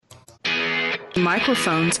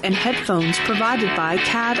Microphones and headphones provided by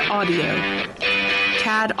CAD Audio.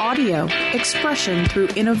 CAD Audio, expression through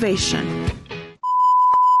innovation. Do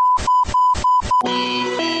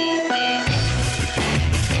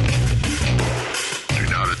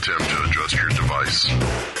not attempt to adjust your device.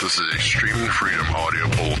 This is Extreme Freedom Audio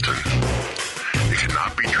Bulletin. It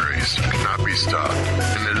cannot be traced, it cannot be stopped,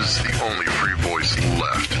 and it is the only free voice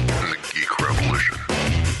left in the geek revolution.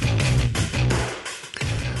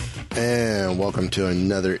 And welcome to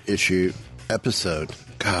another episode.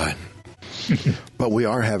 God. But we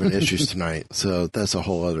are having issues tonight, so that's a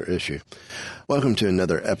whole other issue. Welcome to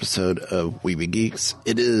another episode of We Be Geeks.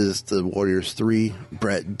 It is the Warriors 3,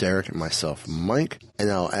 Brett, Derek, and myself, Mike. And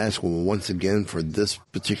I'll ask once again for this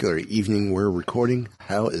particular evening we're recording,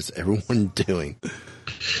 how is everyone doing?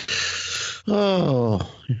 Oh,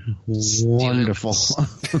 wonderful.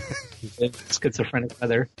 Schizophrenic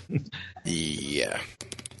weather. Yeah.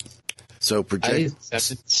 So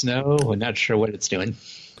snow. I'm not sure what it's doing.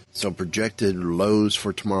 So projected lows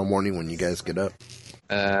for tomorrow morning when you guys get up?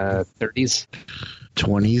 30s.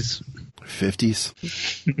 20s.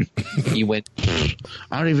 50s. You went.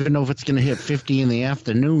 I don't even know if it's going to hit 50 in the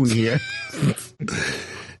afternoon here.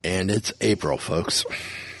 And it's April, folks.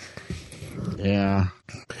 Yeah.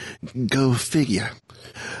 Go figure.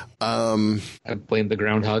 I blame the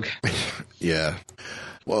groundhog. Yeah.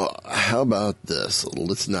 Well, how about this?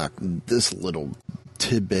 Let's knock this little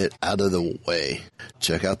tidbit out of the way.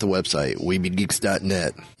 Check out the website,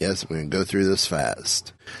 webegeeks.net. Yes, we're going to go through this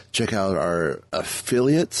fast. Check out our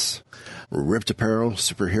affiliates, Ripped Apparel,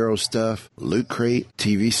 superhero stuff, Loot Crate,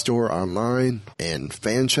 TV store online, and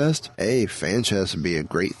Fanchest. Hey, Fanchest would be a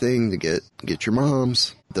great thing to get your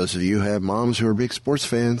moms. Those of you who have moms who are big sports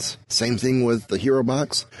fans. Same thing with the Hero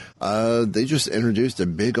Box. They just introduced a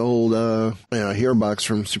big old Hero Box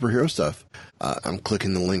from superhero stuff. I'm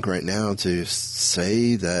clicking the link right now to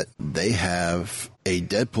say that they have a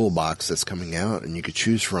Deadpool box that's coming out, and you could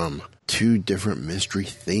choose from 2 different mystery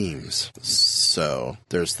themes. So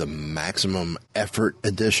there's the Maximum Effort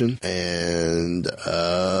edition, and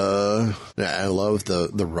I love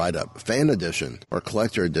the write-up fan edition or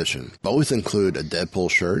collector edition. Both include a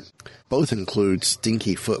Deadpool shirt. Both include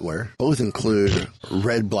stinky footwear. Both include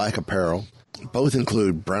red black apparel. Both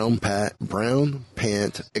include brown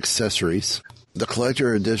pant accessories. The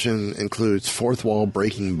collector edition includes fourth wall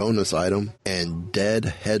breaking bonus item and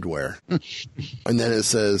dead headwear. And then it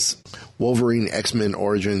says Wolverine X-Men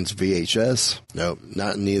Origins VHS. Nope,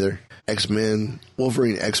 not neither.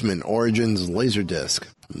 Wolverine X-Men Origins Laserdisc.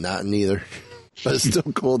 Not neither. But it's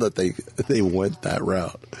still cool that they went that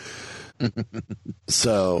route.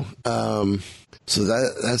 So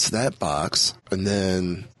that's that box. And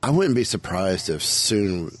then I wouldn't be surprised if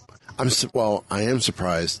soon. I am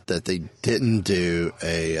surprised that they didn't do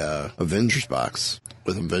a Avengers box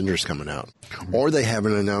with Avengers coming out, or they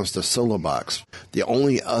haven't announced a solo box. The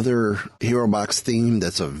only other Hero Box theme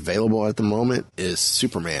that's available at the moment is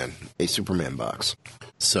Superman, a Superman box.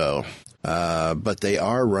 So. But they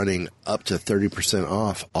are running up to 30%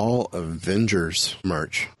 off all Avengers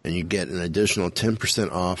merch, and you get an additional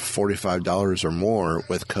 10% off $45 or more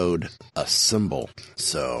with code ASSEMBLE.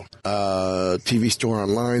 So, TV store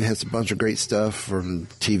online has a bunch of great stuff from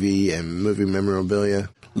TV and movie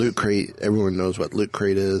memorabilia. Loot Crate, everyone knows what Loot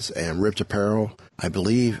Crate is, and Ripped Apparel. I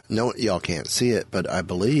believe, no, y'all can't see it, but I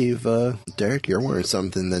believe, Derek, you're wearing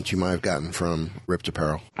something that you might have gotten from Ripped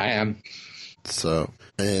Apparel. I am. So,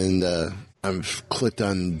 and I've clicked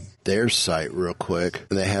on their site real quick,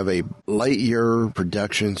 and they have a Lightyear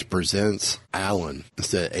Productions presents Alan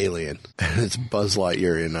instead of Alien. And it's Buzz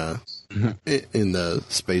Lightyear in the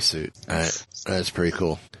spacesuit. That's pretty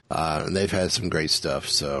cool. And they've had some great stuff,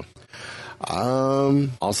 so.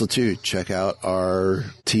 Also too, check out our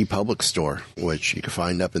TeePublic store, which you can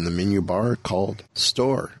find up in the menu bar called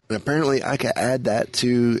Store. And apparently I can add that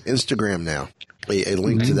to Instagram now. A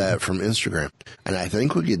link to that from Instagram. And I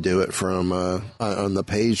think we could do it from on the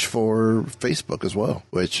page for Facebook as well,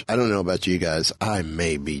 which I don't know about you guys. I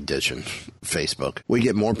may be ditching Facebook. We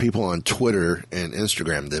get more people on Twitter and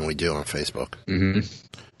Instagram than we do on Facebook. Mm-hmm.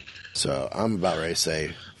 So I'm about ready to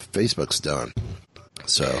say Facebook's done.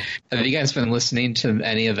 So, have you guys been listening to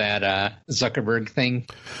any of that Zuckerberg thing?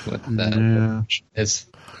 With the,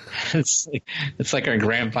 It's like our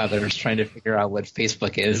grandfathers trying to figure out what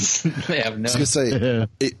Facebook is. They have no. I was going to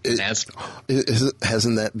say,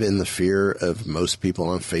 hasn't that been the fear of most people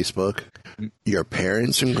on Facebook? Your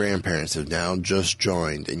parents and grandparents have now just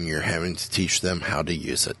joined, and you're having to teach them how to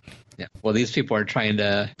use it. Yeah. Well, these people are trying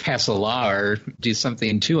to pass a law or do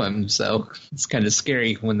something to them, so it's kind of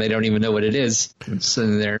scary when they don't even know what it is. So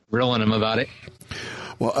they're grilling them about it.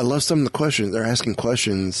 Well, I love some of the questions. They're asking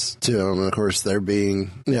questions to him, and of course, he's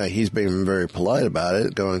being very polite about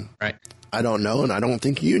it, going, Right. I don't know, and I don't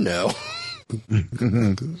think you know.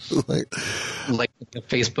 Like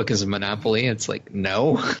Facebook is a monopoly. It's like,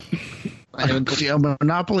 no. A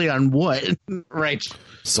monopoly on what? Right.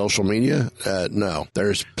 Social media? No.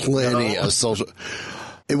 There's plenty of social...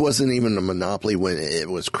 It wasn't even a monopoly when it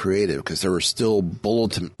was created, because there were still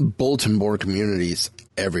bulletin board communities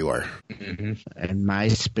everywhere. Mm-hmm. And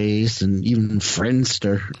MySpace and even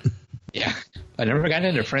Friendster. Yeah. I never got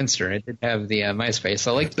into Friendster. I did have the MySpace.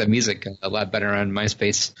 I liked the music a lot better on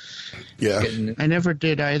MySpace. Yeah. I never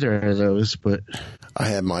did either of those, but... I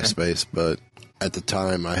had MySpace, but at the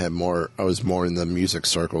time I was more in the music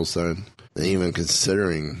circles than even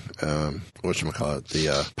considering, whatchamacallit, the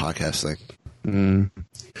podcast thing.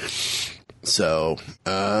 So,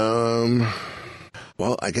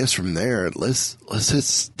 well, I guess from there, let's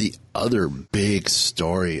hit the other big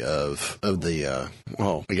story of the,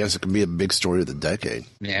 I guess it could be a big story of the decade.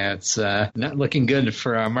 Yeah, it's not looking good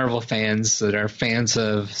for Marvel fans that are fans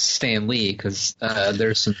of Stan Lee, because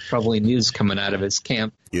there's some troubling news coming out of his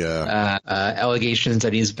camp. Yeah. Allegations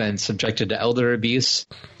that he's been subjected to elder abuse.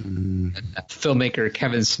 Filmmaker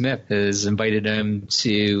Kevin Smith has invited him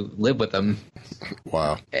to live with him.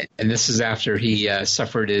 Wow. And this is after he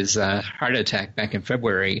suffered his heart attack back in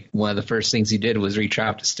February. One of the first things he did was reach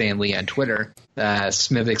out to Stan Lee on Twitter.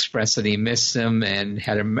 Smith expressed that he missed him and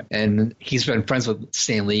he's been friends with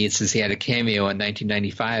Stan Lee since he had a cameo in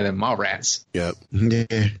 1995 in Mallrats. Yep.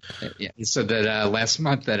 Yeah. He said that last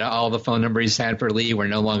month that all the phone numbers he had for Lee were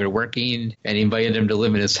no longer working, and he invited him to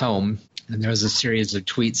live in his home. And there was a series of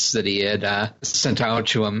tweets that he had sent out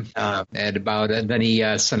to him and about it. And then he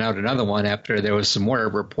sent out another one after there was some more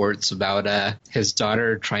reports about his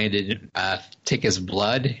daughter trying to take his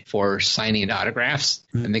blood for signing autographs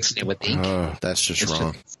and mixing it with ink. That's just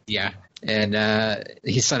wrong. Yeah. And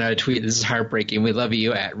he sent out a tweet, "This is heartbreaking. We love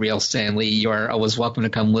you at Real Stan Lee. You are always welcome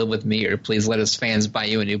to come live with me, or please let us fans buy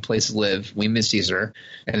you a new place to live. We miss you, sir."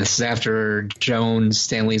 And this is after Joan,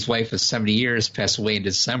 Stan Lee's wife of 70 years, passed away in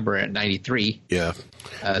December at 93. Yeah.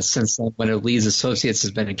 Since then, one of Lee's associates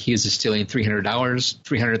has been accused of stealing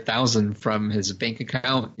 $300,000 from his bank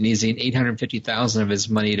account and using $850,000 of his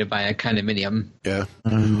money to buy a condominium. Yeah.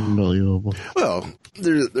 Unbelievable. Well,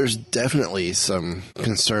 there's definitely some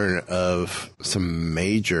concern of some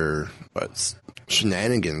major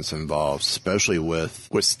shenanigans involved, especially with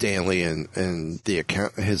Stanley and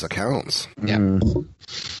his accounts. Yeah.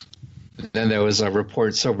 Then there was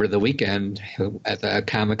reports over the weekend at the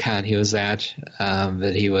Comic-Con he was at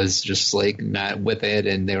that he was just like not with it,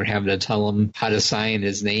 and they were having to tell him how to sign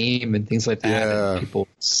his name and things like that. Yeah. And people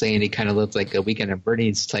saying he kind of looked like a Weekend at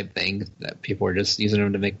Bernie's type thing, that people were just using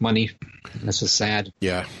him to make money. And this was sad.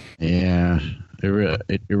 Yeah. Yeah,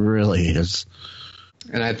 it really is.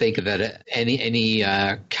 And I think that any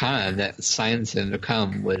con that signs him to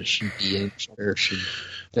come should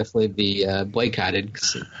definitely be boycotted,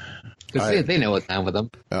 because they know what's on with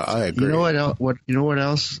them. I agree. You know what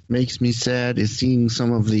else makes me sad is seeing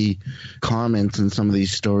some of the comments and some of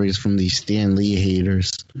these stories from these Stan Lee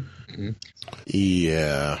haters. Mm-hmm.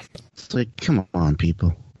 Yeah. It's like, come on,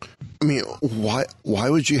 people. I mean, why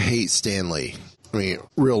would you hate Stan Lee? I mean,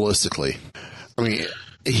 realistically. I mean,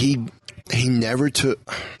 he never took...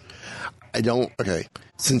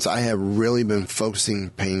 Since I have really been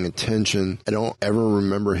paying attention, I don't ever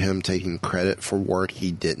remember him taking credit for work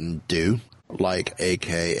he didn't do, like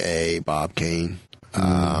AKA Bob Kane.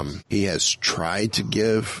 He has tried to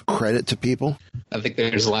give credit to people. I think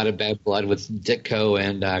there's a lot of bad blood with Ditko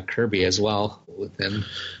and Kirby as well with him.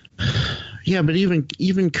 Yeah, but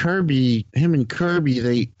even Kirby, him and Kirby,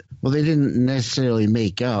 they didn't necessarily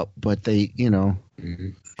make up, but they, you know. Mm-hmm.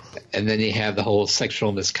 And then you have the whole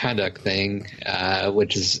sexual misconduct thing,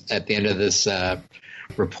 which is at the end of this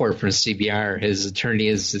report from CBR. His attorney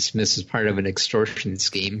is dismissed as part of an extortion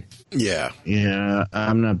scheme. Yeah. Yeah,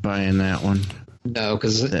 I'm not buying that one. No,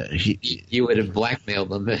 because you would have blackmailed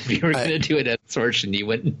them if you were going to do an extortion. You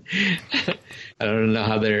wouldn't. I don't know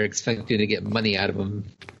how they're expecting to get money out of him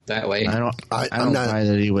that way. I don't buy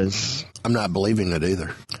that he was. I'm not believing it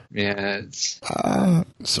either. Yeah. It's...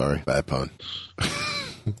 sorry, bad pun.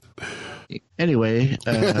 Anyway.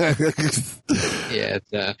 Yeah, it's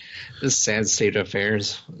a sad state of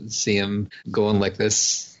affairs. See him going like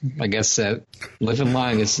this. I guess living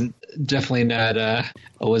long is definitely not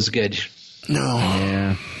always good. No.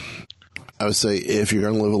 Yeah. I would say if you're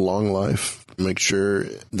going to live a long life, make sure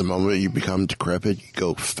the moment you become decrepit, you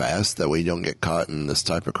go fast. That way you don't get caught in this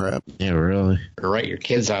type of crap. Yeah, really. Or write your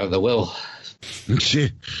kids out of the will.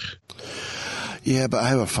 Yeah, but I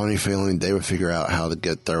have a funny feeling they would figure out how to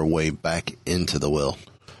get their way back into the will,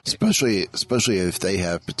 especially if they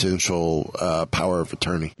have potential power of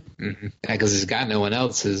attorney. Mm-hmm. Yeah, because he's got no one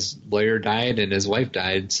else. His lawyer died and his wife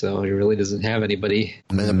died, so he really doesn't have anybody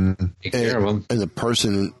to take care of him. And the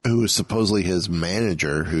person who is supposedly his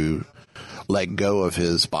manager, who let go of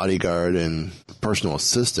his bodyguard and personal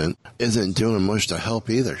assistant, isn't doing much to help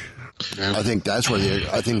either. No. I think that's where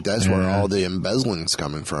where all the embezzling's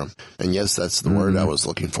coming from. And yes, that's the word I was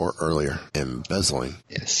looking for earlier. Embezzling.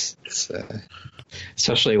 Yes. It's,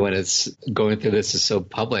 especially when it's going through this is so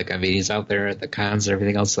public. I mean, he's out there at the cons and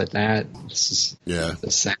everything else like that.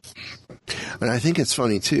 And I think it's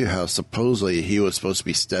funny, too, how supposedly he was supposed to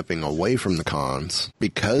be stepping away from the cons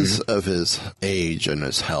because of his age and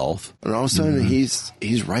his health. And all of a sudden, he's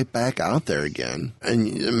right back out there again. And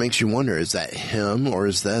it makes you wonder, is that him or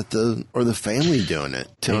is that the family doing it?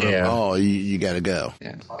 Telling him, oh, you got to go.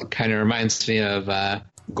 Yeah. It kind of reminds me of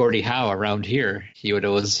Gordie Howe around here.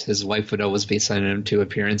 His wife would always be sending him to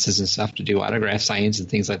appearances and stuff to do autograph signs and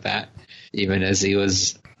things like that, even as he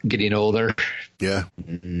was getting older. Yeah.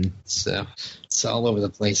 Mm-hmm. So it's all over the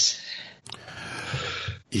place.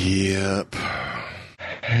 Yep.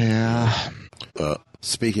 Yeah.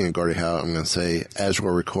 Speaking of Gordie Howe, I'm going to say, as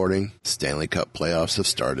we're recording, Stanley Cup playoffs have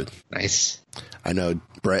started. Nice. I know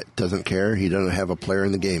Brett doesn't care. He doesn't have a player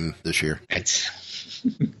in the game this year.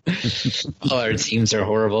 All our teams are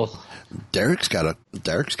horrible. Derek's got a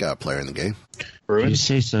player in the game. Bruins? You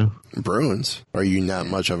say so. Bruins? Are you not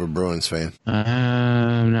much of a Bruins fan?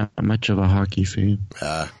 I'm not much of a hockey fan.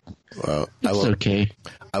 Well, It's okay.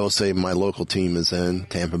 I will say my local team is in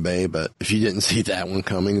Tampa Bay, but if you didn't see that one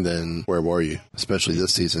coming, then where were you? Especially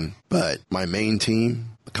this season. But my main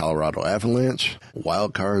team, the Colorado Avalanche,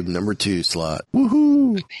 wild card number 2 slot.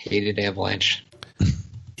 Woohoo! Hated Avalanche.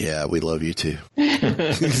 Yeah, we love you too.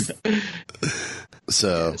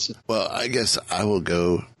 So, well, I guess I will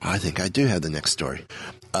go. I think I do have the next story.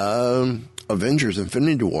 Avengers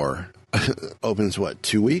Infinity War opens,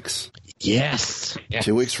 2 weeks? Yes. Yeah.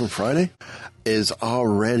 2 weeks from Friday? Is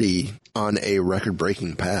already on a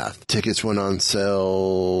record-breaking path. Tickets went on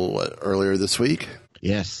sale, earlier this week?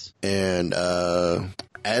 Yes. And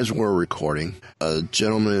as we're recording, a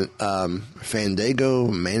gentleman, Fandango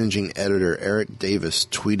managing editor Eric Davis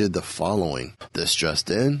tweeted the following. This just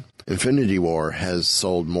in. Infinity War has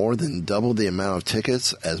sold more than double the amount of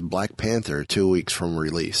tickets as Black Panther 2 weeks from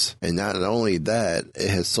release. And not only that,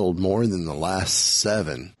 it has sold more than the last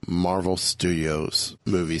 7 Marvel Studios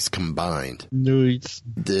movies combined. Nice.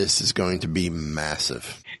 This is going to be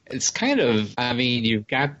massive. It's kind of, I mean, you've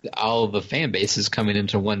got all the fan bases coming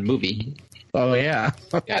into one movie. Oh, yeah.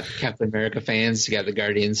 You got Captain America fans, you got the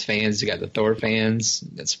Guardians fans, you got the Thor fans,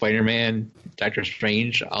 you got Spider-Man, Doctor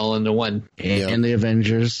Strange, all into one. And the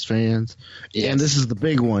Avengers fans. Yes. And this is the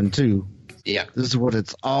big one, too. Yeah. This is what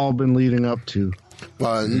it's all been leading up to.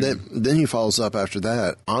 Well, and then he follows up after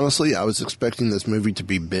that. Honestly, I was expecting this movie to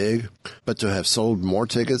be big, but to have sold more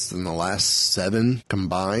tickets than the last 7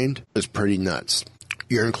 combined is pretty nuts.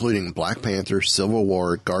 You're including Black Panther, Civil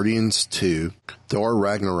War, Guardians 2, Thor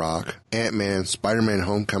Ragnarok, Ant-Man, Spider-Man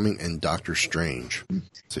Homecoming, and Doctor Strange. Let's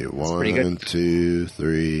see, 1, 2,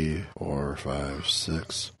 3, 4, 5,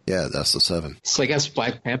 6. Yeah, that's the 7. So I guess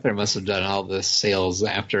Black Panther must have done all the sales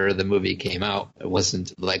after the movie came out. It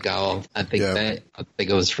wasn't like all, I think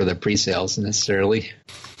it was for the pre-sales necessarily.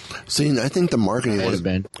 See, I think the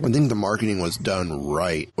marketing was done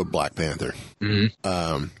right with Black Panther.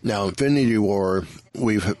 Mm-hmm. Now, Infinity War,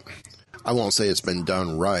 I won't say it's been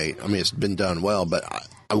done right. I mean, it's been done well, but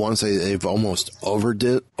I want to say they've almost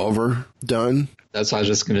overdone. That's what I was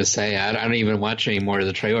just going to say. I don't even watch any more of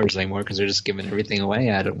the trailers anymore because they're just giving everything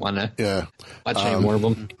away. I don't want to watch any more of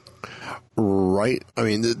them. Right. I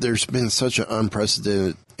mean, there's been such an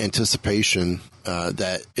unprecedented anticipation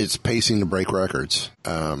that it's pacing to break records.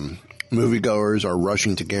 Moviegoers are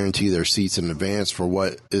rushing to guarantee their seats in advance for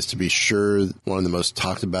what is to be sure one of the most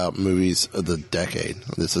talked about movies of the decade.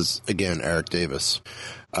 This is, again, Eric Davis.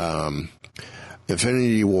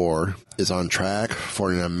 Infinity War is on track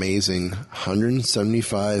for an amazing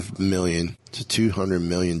 $175 million to $200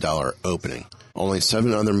 million opening. Only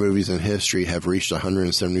 7 other movies in history have reached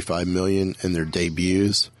 $175 million in their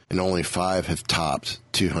debuts, and only 5 have topped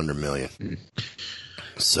 $200 million.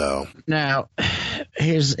 So now,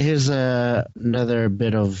 here's another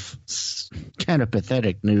bit of kind of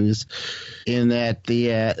pathetic news, in that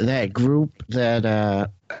that group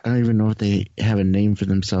that I don't even know if they have a name for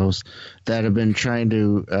themselves, that have been trying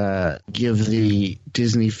to give the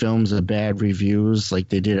Disney films a bad reviews, like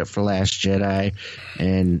they did it for Last Jedi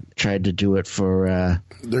and tried to do it for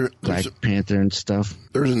Black Panther and stuff.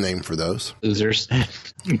 There's a name for those. Losers.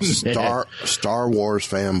 Star Wars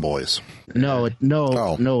fanboys. No,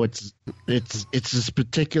 it's this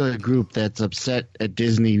particular group that's upset at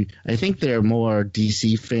Disney. I think they're more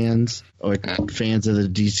DC fans or fans of the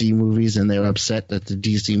DC movies, and they're upset that the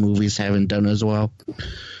DC movies haven't done as well.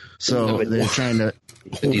 So they're trying to.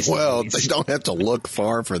 Well, they don't have to look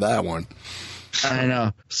far for that one. I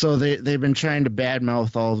know. So they've been trying to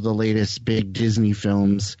badmouth all of the latest big Disney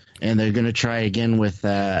films, and they're going to try again with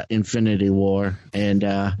Infinity War. And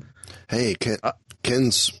hey,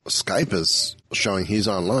 Ken's Skype is showing he's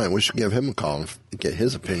online. We should give him a call and get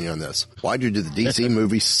his opinion on this. Why'd you do the DC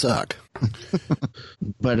movies suck?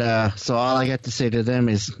 But so all I got to say to them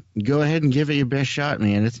is go ahead and give it your best shot,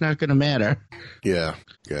 man. It's not going to matter. Yeah.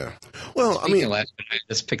 Well, Speaking of Last Jedi, I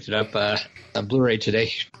just picked it up on Blu-ray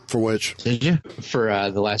today. For which? Did you? For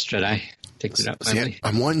The Last Jedi. Picked it up finally. See,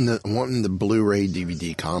 I'm wanting the Blu-ray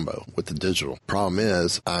DVD combo with the digital. Problem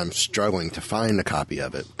is, I'm struggling to find a copy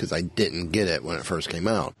of it because I didn't get it when it first came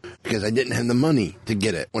out. Because I didn't have the money to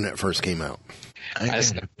get it when it first came out. I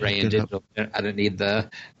just got Blu-ray and digital. I didn't need the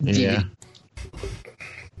DVD. Yeah.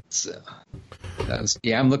 So,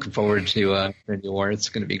 I'm looking forward to Infinity War. It's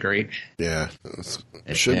going to be great. Yeah,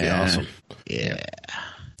 it should be awesome. Yeah.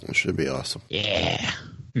 It should be awesome. Yeah.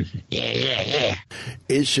 Yeah.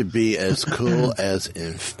 It should be as cool as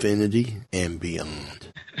Infinity and Beyond.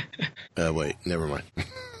 Wait, never mind.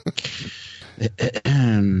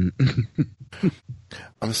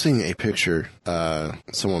 I'm seeing a picture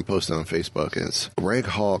someone posted on Facebook, and it's Greg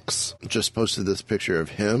Hawkes just posted this picture of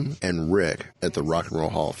him and Rick at the Rock and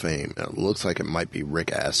Roll Hall of Fame. And it looks like it might be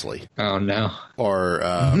Rick Astley. Oh, no. Or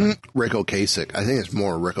Rick Ocasek. I think it's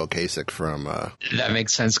more Rick Ocasek from... That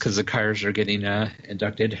makes sense because the Cars are getting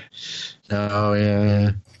inducted. Oh,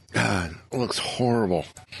 yeah. God, it looks horrible.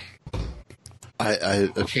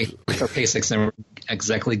 Ocasek never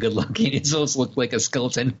exactly good looking. He's always looked like a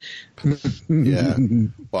skeleton. Yeah.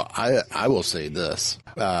 Well, I will say this.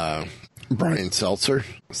 Brian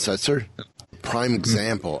Setzer, prime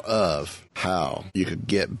example of how you could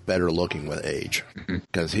get better looking with age.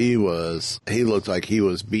 Because he looked like he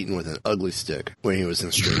was beaten with an ugly stick when he was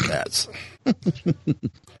in Stray Cats.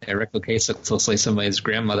 Rick Ocasek looks like somebody's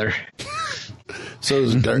grandmother. So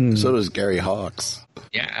does Gary Hawkes.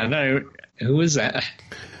 Yeah, I know. Who is that?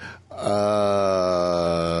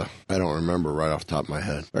 I don't remember right off the top of my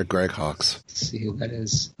head. Or Greg Hawkes. Let's see who that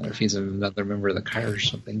is. I wonder if he's another member of the Cars or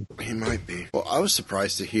something. He might be. Well, I was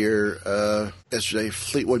surprised to hear yesterday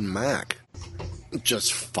Fleetwood Mac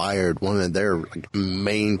just fired one of their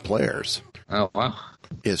main players. Oh, wow.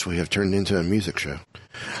 Yes, we have turned into a music show.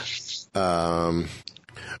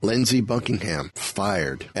 Lindsey Buckingham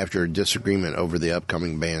fired after a disagreement over the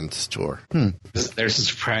upcoming band's tour. There's a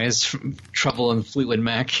surprise from Trouble and Fleetwood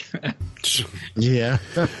Mac. Yeah.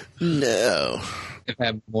 No. They've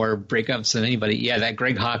had more breakups than anybody. Yeah, that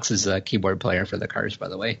Greg Hawkes is a keyboard player for the Cars, by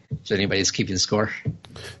the way. If anybody's keeping score.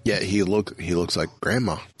 Yeah, he looks like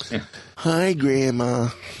Grandma. Yeah. Hi, Grandma.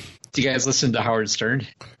 Do you guys listen to Howard Stern?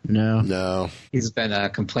 No. He's been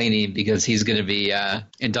complaining because he's going to be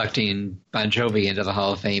inducting Bon Jovi into the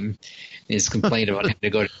Hall of Fame. He's complained about having to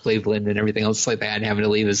go to Cleveland and everything else like that, and having to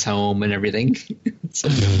leave his home and everything. So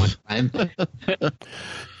one time.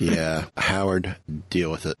 Yeah, Howard, deal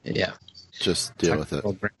with it. Yeah. Just deal with it.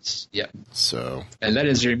 Yeah. So. And that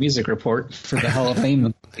is your music report for the Hall of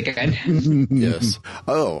Fame again. Yes.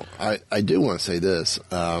 Oh, I do want to say this.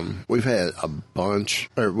 We've had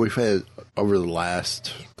over the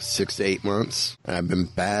last 6 to 8 months, and I've been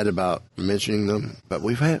bad about mentioning them, but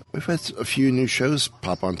we've had a few new shows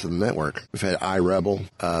pop onto the network. We've had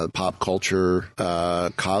iRebel, Pop Culture,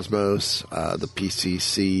 Cosmos, the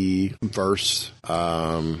PCC Verse.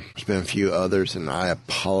 There's been a few others, and I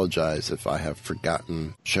apologize if I have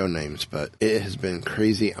forgotten show names, but it has been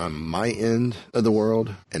crazy on my end of the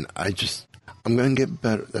world, and I'm going to get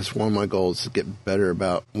better. That's one of my goals, to get better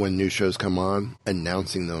about when new shows come on,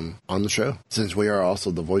 announcing them on the show, since we are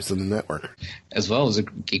also the voice of the network. As well as the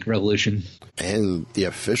Geek Revolution. And the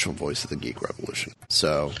official voice of the Geek Revolution.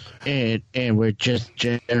 So. And we're just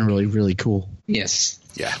generally really cool. Yes.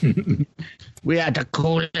 Yeah. We are the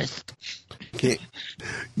coolest.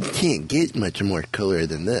 Can't get much more cooler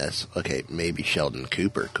than this. Okay, maybe Sheldon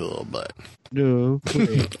Cooper cool, but. No,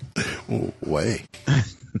 way.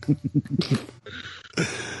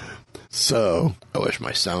 So, I wish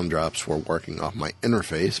my sound drops were working off my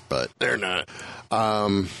interface, but they're not.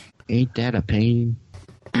 Ain't that a pain?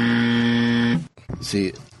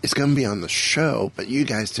 See, it's going to be on the show, but you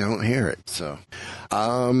guys don't hear it. So,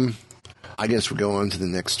 I guess we'll go on to the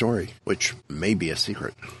next story, which may be a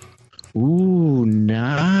secret. Ooh,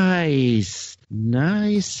 nice.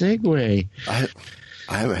 Nice segue. I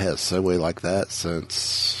haven't had a segue like that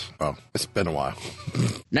since, well, it's been a while.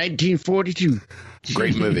 1942.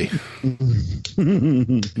 Great movie.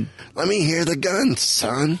 Let me hear the guns,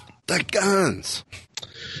 son. The guns.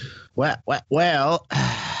 Well,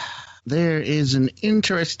 there is an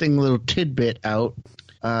interesting little tidbit out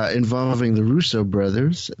involving the Russo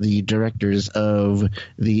brothers, the directors of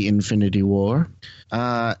the Infinity War.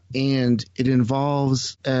 And it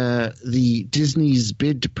involves the Disney's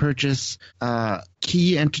bid to purchase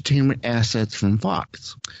key entertainment assets from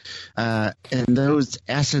Fox. And those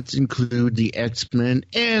assets include the X-Men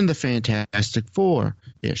and the Fantastic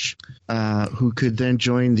Four-ish, who could then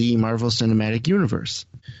join the Marvel Cinematic Universe.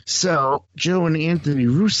 So Joe and Anthony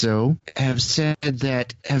Russo have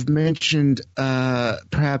mentioned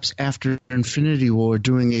perhaps after Infinity War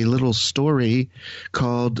doing a little story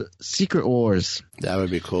called Secret Wars. That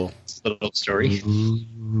would be cool. A little story.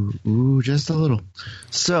 Ooh, just a little.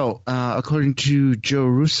 So, according to Joe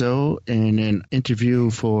Russo in an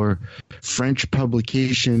interview for French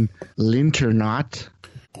publication L'Internaut.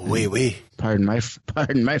 Oui. Pardon my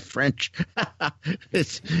French.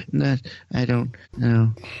 It's not. I don't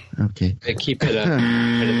know. Okay. Keep it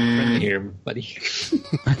friendly here, buddy.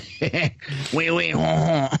 Oui.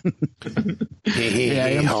 Yeah,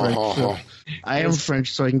 I am French. I am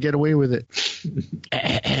French, so I can get away with it.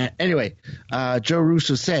 Anyway, Joe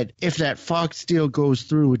Russo said, if that Fox deal goes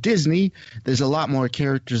through with Disney, there's a lot more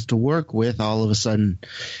characters to work with all of a sudden.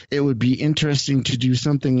 It would be interesting to do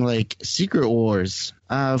something like Secret Wars.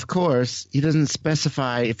 Of course, he doesn't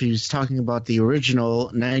specify if he was talking about the original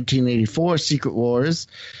 1984 Secret Wars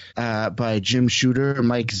by Jim Shooter,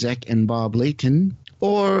 Mike Zeck, and Bob Layton,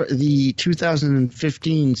 or the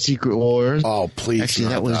 2015 Secret Wars. Oh, please, actually,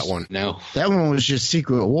 not that one. No. That one was just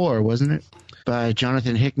Secret War, wasn't it? By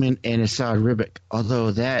Jonathan Hickman and Assad Ribic.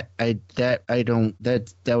 Although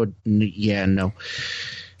no.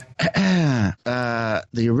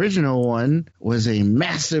 The original one was a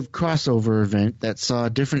massive crossover event that saw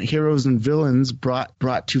different heroes and villains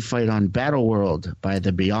brought to fight on Battleworld by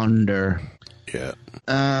the Beyonder. Yeah.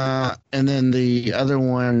 And then the other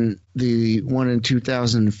one, the one in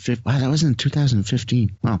 2015. Wow, that was in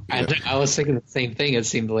 2015. Wow. I was thinking the same thing. It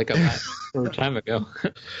seemed like a long time ago.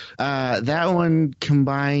 That one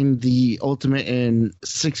combined the Ultimate and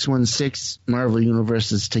 616 Marvel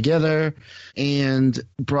universes together and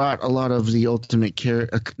brought a lot of the Ultimate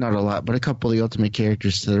not a lot, but a couple of the Ultimate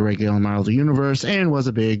characters to the regular Marvel universe, and was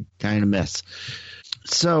a big kind of mess.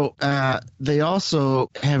 So they also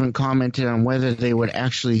haven't commented on whether they would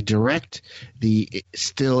actually direct the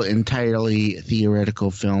still entirely theoretical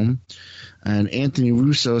film. And Anthony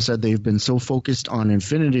Russo said they've been so focused on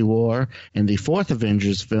Infinity War and the fourth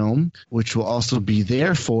Avengers film, which will also be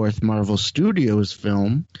their fourth Marvel Studios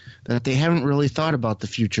film, that they haven't really thought about the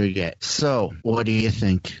future yet. So, what do you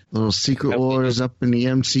think? Little Secret Wars up in the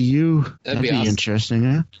MCU? That'd be awesome.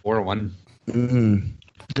 Interesting, huh? Or one.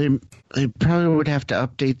 They probably would have to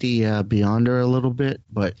update the Beyonder a little bit,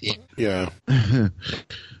 but yeah.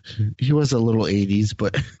 He was a little 80s,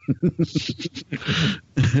 but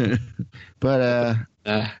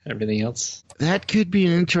everything else. That could be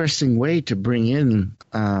an interesting way to bring in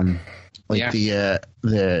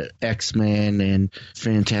the X-Men and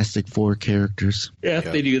Fantastic Four characters. Yeah,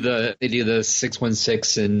 they do the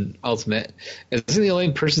 616 and Ultimate. Isn't the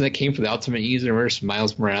only person that came from the Ultimate Universe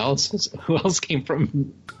Miles Morales? Who else came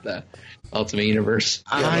from the Ultimate Universe?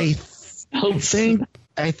 I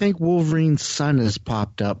think Wolverine's son has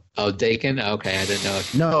popped up. Oh, Dakin? Okay, I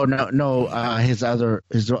didn't know. No.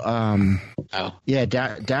 Yeah,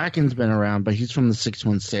 Dakin's been around, but he's from the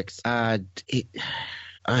 616.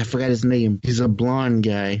 I forgot his name. He's a blonde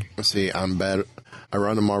guy. See, I'm bad. I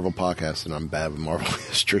run a Marvel podcast, and I'm bad with Marvel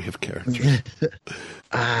history of characters.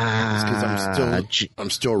 Because I'm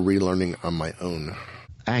still relearning on my own.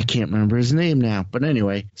 I can't remember his name now, but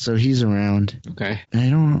anyway, so he's around. Okay.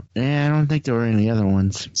 I don't think there were any other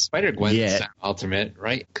ones. Spider-Gwen's Ultimate,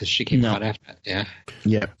 right? Because she came out after that. Yeah.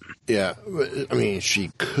 Yep. Yeah, I mean,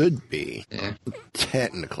 she could be,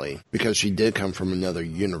 technically, because she did come from another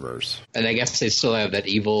universe. And I guess they still have that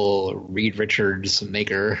evil Reed Richards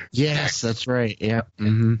maker. Yes, that's right. Yeah.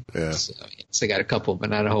 Mm-hmm. Yeah. So they got a couple,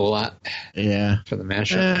 but not a whole lot. Yeah. For the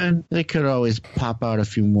mashup. And they could always pop out a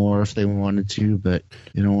few more if they wanted to, but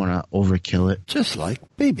you don't want to overkill it. Just like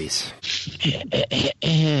babies.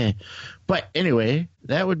 But anyway,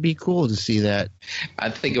 that would be cool to see that.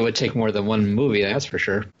 I think it would take more than one movie, that's for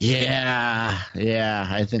sure. Yeah,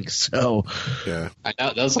 I think so. Yeah. I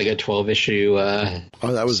know that was like a 12-issue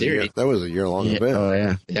that was series. that was a year-long event.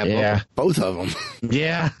 Oh, yeah. Both of them.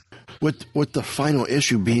 Yeah. With the final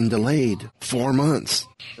issue being delayed 4 months.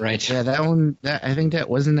 Right. Yeah, that one, I think that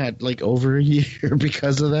wasn't that like over a year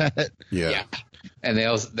because of that. Yeah. And they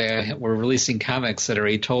were releasing comics that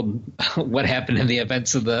already told what happened in the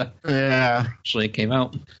events of the actually came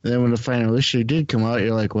out. And then when the final issue did come out,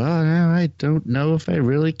 you're like, well, now I don't know if I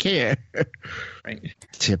really care. Right. Yeah.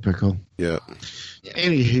 Typical.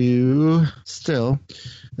 Anywho, still,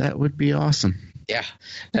 that would be awesome. Yeah,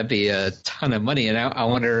 that'd be a ton of money. And I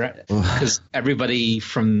wonder, because everybody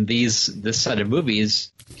from this set of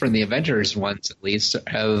movies, from the Avengers ones at least,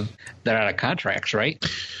 they're out of contracts, right?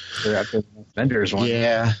 They're out the Avengers one.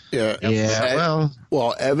 Yeah.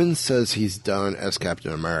 Well, Evans says he's done as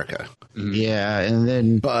Captain America. Mm-hmm. Yeah, and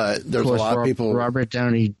then but there's a lot of people. Robert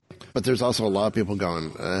Downey. But there's also a lot of people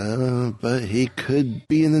going, but he could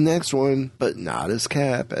be in the next one, but not as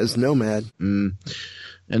Cap, as Nomad. Mm.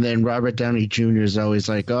 And then Robert Downey Jr. is always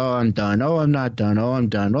like, oh, I'm done. Oh, I'm not done. Oh, I'm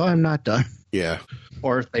done. Oh, I'm not done. Yeah.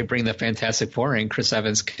 Or if they bring the Fantastic Four in, Chris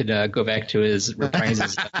Evans could go back to his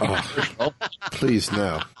reprises. Please,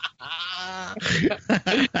 no.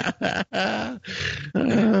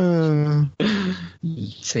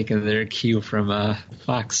 Taking their cue from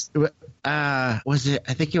Fox. Was it?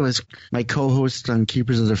 I think it was my co-host on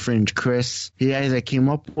Keepers of the Fringe, Chris. He either came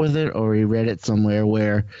up with it or he read it somewhere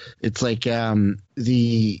where it's like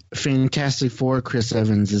the Fantastic Four, Chris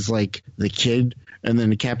Evans is like the kid, and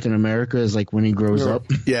then the Captain America is like when he grows up.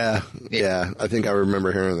 Yeah. I think I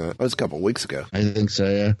remember hearing that. That was a couple of weeks ago. I think so.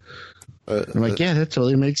 Yeah. I'm like, yeah, that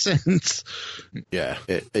totally makes sense. Yeah,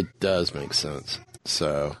 it does make sense.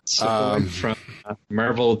 So from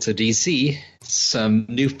Marvel to DC, some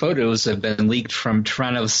new photos have been leaked from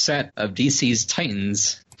Toronto's set of DC's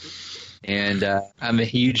Titans. And I'm a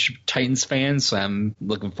huge Titans fan, so I'm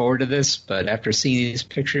looking forward to this. But after seeing these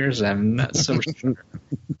pictures, I'm not so sure.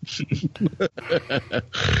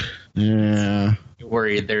 Yeah.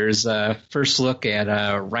 Worried. There's a first look at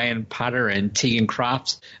Ryan Potter and Tegan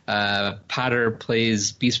Croft. Potter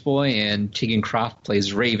plays Beast Boy and Tegan Croft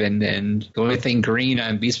plays Raven. And the only thing green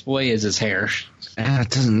on Beast Boy is his hair. It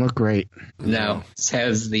doesn't look great. No, it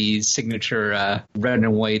has the signature red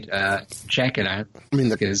and white jacket on. I mean,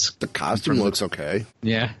 the costume looks okay.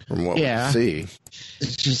 Yeah. From what we see.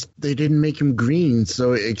 It's just they didn't make him green,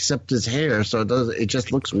 so except his hair, so it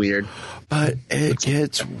just looks weird. But it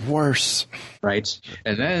gets worse. Right.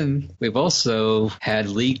 And then we've also had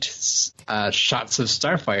leaked shots of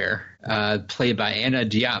Starfire, played by Anna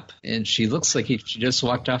Diop, and she looks like she just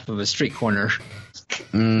walked off of a street corner.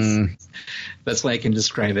 That's why I can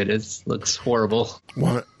describe it. It looks horrible.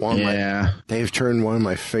 They've turned one of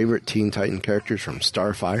my favorite Teen Titan characters from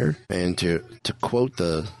Starfire, and to quote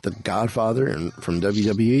the Godfather from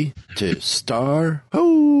WWE, to Star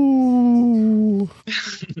Ho.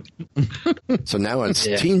 So now it's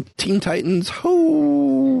Teen Titans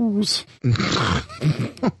Hoes.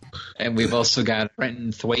 And we've also got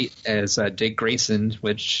Brenton Thwait as Dick Grayson,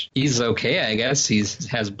 which he's okay, I guess. He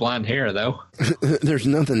has blonde hair, though. There's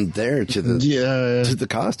nothing there to the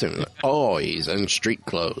costume. Oh, he's in street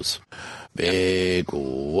clothes. Big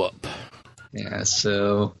whoop. Yeah,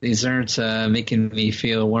 so these aren't making me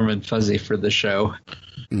feel warm and fuzzy for the show.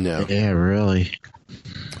 No. Yeah, really.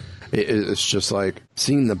 It's just like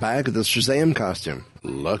seeing the back of the Shazam costume.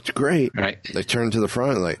 Looked great. Right. They turned to the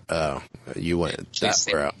front like, oh, you went that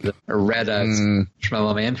route. A red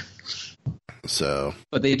Schmello Man. So,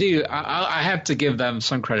 but they do. I have to give them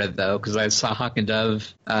some credit though, because I saw Hawk and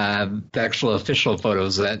Dove, the actual official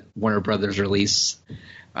photos that Warner Brothers released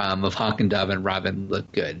of Hawk and Dove and Robin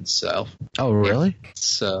look good. So, oh really? Yeah.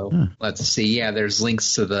 So let's see. Yeah, there's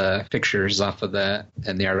links to the pictures off of that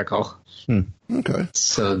in the article. Okay.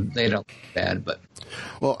 So they don't look bad, but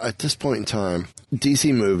well, at this point in time,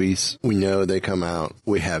 DC movies, we know they come out.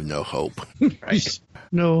 We have no hope. Right.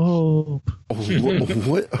 No hope.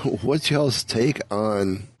 What's y'all's take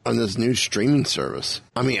on this new streaming service?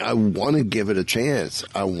 I mean, I want to give it a chance.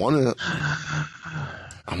 I want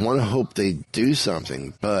to hope they do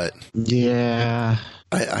something, but yeah,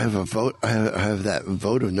 I have a vote. I have that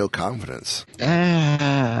vote of no confidence.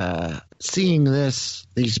 Seeing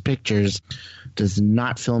these pictures does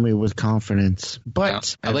not fill me with confidence.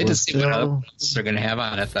 But I'd like to see what else they're going to have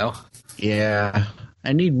on it, though. Yeah.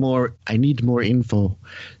 I need more info.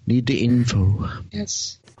 Need the info.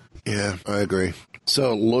 Yes. Yeah, I agree.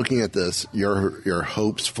 So looking at this, your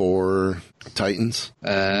hopes for Titans?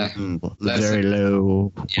 Very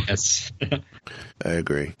low. Yes. I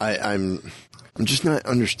agree. I'm just not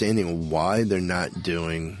understanding why they're not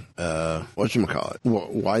doing whatchamacallit.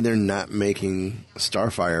 Why they're not making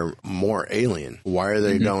Starfire more alien. Why are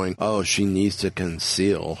they going, oh, she needs to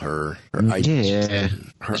conceal her identity.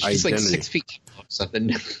 She's like 6 feet tall or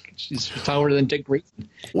something. She's taller than Dick Grayson.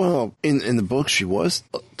 Well, in the book she was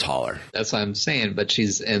taller. That's what I'm saying, but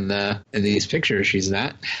she's in these pictures she's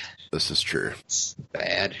not. This is true. It's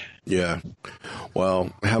bad. Yeah.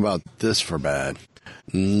 Well, how about this for bad?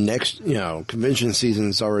 Next, convention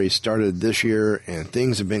season's already started this year, and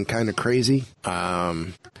things have been kind of crazy.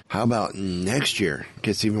 How about next year? It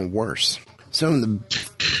gets even worse. Some of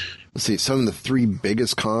the 3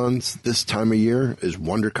 biggest cons this time of year is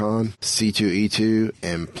WonderCon, C2E2,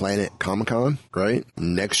 and Planet Comic-Con, right?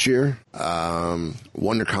 Next year,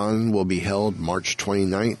 WonderCon will be held March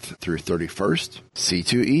 29th through 31st.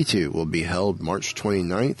 C2E2 will be held March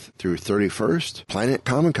 29th through 31st. Planet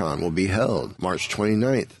Comic-Con will be held March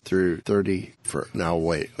 29th through 31st. Now,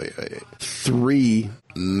 wait. 3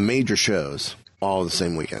 major shows all the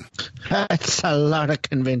same weekend. That's a lot of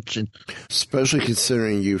convention. Especially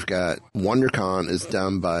considering you've got WonderCon is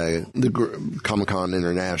done by the Comic-Con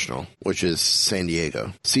International, which is San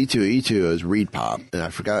Diego. C2E2 is ReedPop, and I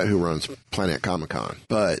forgot who runs Planet Comic-Con.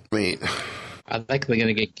 But, I mean, I think they're going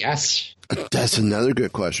to get guests. That's another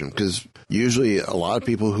good question, because usually a lot of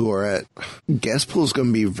people who are at guest pool is going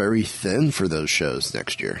to be very thin for those shows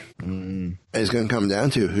next year. It's going to come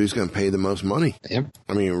down to who's going to pay the most money. Yep.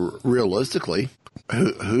 I mean, realistically,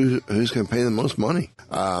 who's going to pay the most money?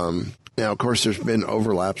 Now, of course, there's been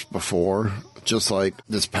overlaps before. Just like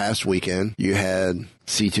this past weekend, you had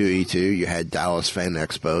C2E2, you had Dallas Fan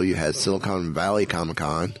Expo, you had Silicon Valley Comic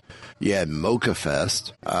Con, you had Mocha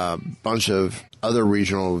Fest, a bunch of other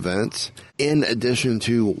regional events, in addition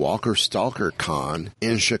to Walker Stalker Con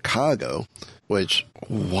in Chicago, which,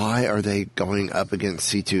 why are they going up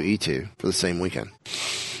against C2E2 for the same weekend?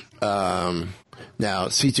 Now,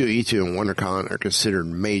 C2E2 and WonderCon are considered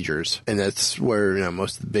majors, and that's where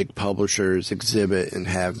most of the big publishers exhibit and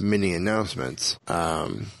have many announcements.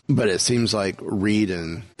 But it seems like Reed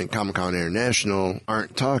and Comic-Con International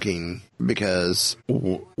aren't talking because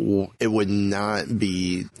it would not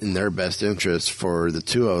be in their best interest for the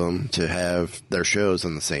two of them to have their shows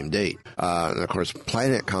on the same date. And of course,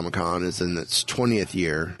 Planet Comic-Con is in its 20th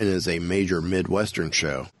year and is a major Midwestern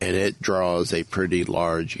show, and it draws a pretty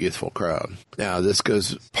large youthful crowd. Now,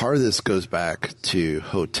 part of this goes back to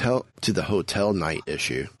the hotel night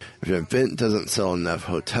issue. If an event doesn't sell enough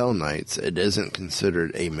hotel nights, it isn't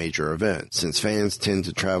considered a major event. Since fans tend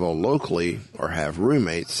to travel locally or have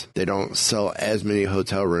roommates, they don't sell as many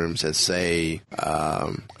hotel rooms as, say,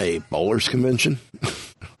 a bowlers convention.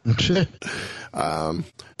 The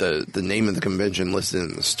name of the convention listed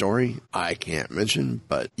in the story, I can't mention,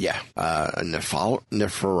 but yeah, a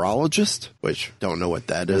nephrologist, which don't know what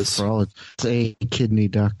that is. It's a kidney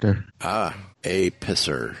doctor. A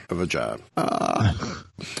pisser of a job. That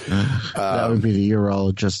would be the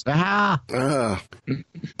urologist.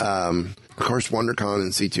 Of course, WonderCon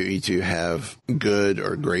and C2E2 have good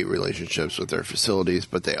or great relationships with their facilities,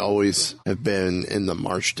 but they always have been in the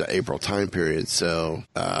March to April time period, so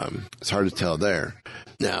it's hard to tell there.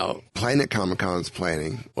 Now, Planet Comic-Con's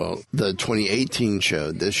planning, well, the 2018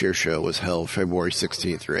 show, this year's show, was held February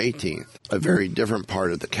 16th through 18th, a very different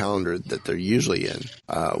part of the calendar that they're usually in.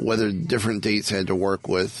 Whether different dates had to work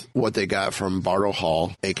with what they got from Bartle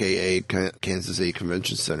Hall, a.k.a. Kansas City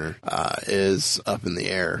Convention Center, is up in the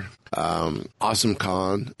air. Awesome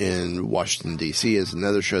Con in Washington, D.C. is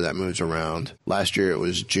another show that moves around. Last year it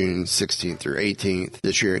was June 16th through 18th.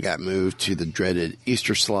 This year it got moved to the dreaded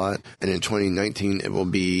Easter slot. And in 2019 it will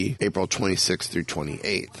be April 26th through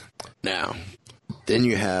 28th. Now, then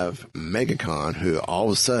you have MegaCon, who all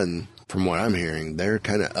of a sudden, from what I'm hearing, they're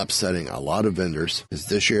kind of upsetting a lot of vendors. Because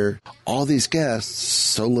this year, all these guests,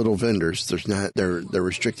 so little vendors. They're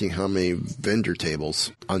restricting how many vendor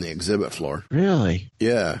tables on the exhibit floor. Really?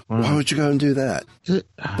 Yeah. Wow. Why would you go and do that?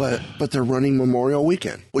 But they're running Memorial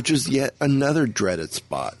Weekend, which is yet another dreaded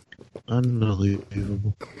spot.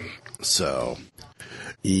 Unbelievable. So,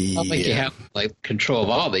 I don't think you have control of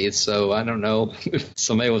all these, so I don't know if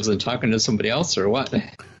somebody wasn't talking to somebody else or what.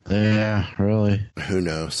 Yeah, really. Who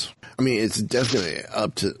knows? I mean, it's definitely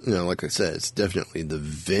up to, like I said, it's definitely the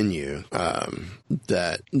venue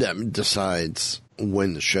that decides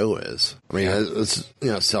when the show is. I mean, it's,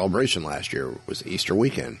 Celebration last year was Easter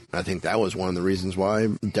weekend. I think that was one of the reasons why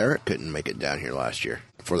Derek couldn't make it down here last year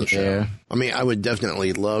for the show. I mean, I would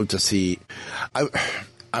definitely love to see...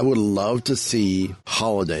 I would love to see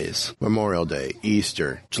holidays, Memorial Day,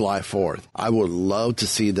 Easter, July 4th. I would love to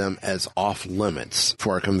see them as off limits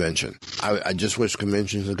for a convention. I just wish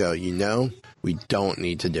conventions would go, we don't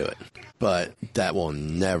need to do it. But that will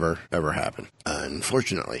never, ever happen,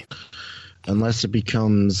 unfortunately. Unless it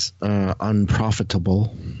becomes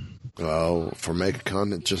unprofitable. Well, for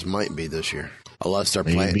MegaCon, it just might be this year. Unless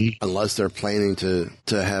they're planning to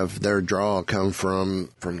have their draw come from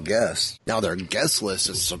guests. Now their guest list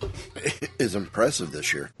is impressive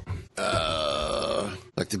this year.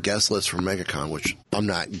 Like the guest list for MegaCon, which I'm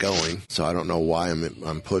not going, so I don't know why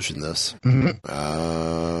I'm pushing this.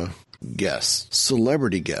 Guests.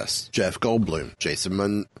 Celebrity guests. Jeff Goldblum,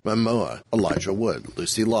 Jason Momoa, Elijah Wood,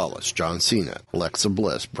 Lucy Lawless, John Cena, Alexa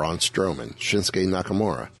Bliss, Braun Strowman, Shinsuke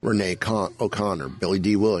Nakamura, Renee O'Connor, Billy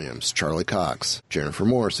D. Williams, Charlie Cox, Jennifer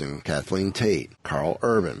Morrison, Kathleen Tate, Carl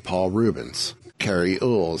Urban, Paul Rubens, Carrie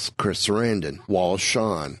Ules, Chris Sarandon, Wallace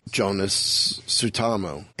Shawn, Jonas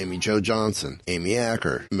Suotamo, Amy Jo Johnson, Amy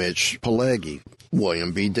Acker, Mitch Pileggi,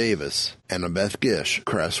 William B. Davis, Annabeth Gish,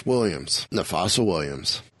 Cress Williams, Nafasa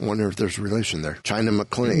Williams. I wonder if there's a relation there. China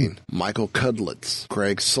McClain, Michael Cudlitz,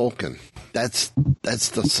 Greg Sulkin. That's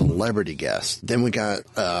the celebrity guest. Then we got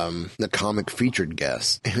the comic featured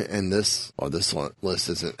guest, and this list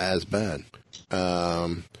isn't as bad.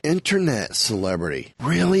 Internet celebrity,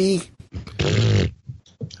 really?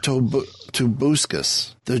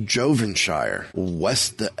 Tobuscus, the Jovenshire,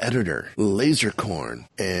 West the Editor, Lasercorn,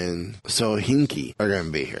 and Sohinki are going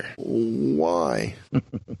to be here. Why?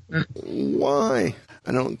 Why?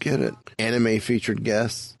 I don't get it. Anime featured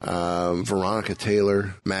guests, Veronica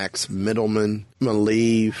Taylor, Max Middleman,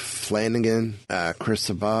 Malee Flanagan, Chris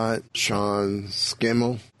Sabat, Sean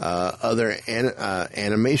Skimmel, other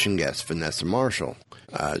animation guests, Vanessa Marshall,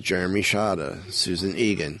 Jeremy Shada, Susan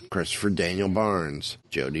Egan, Christopher Daniel Barnes,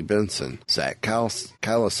 Jodie Benson, Zach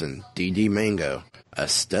Callison, D.D. Mango,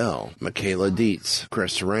 Estelle, Michaela Dietz,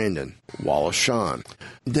 Chris Sarandon, Wallace Shawn.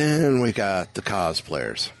 Then we got the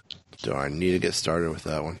cosplayers. Do I need to get started with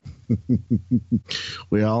that one?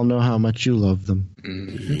 We all know how much you love them.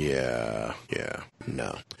 Yeah,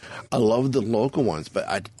 no. I love the local ones, but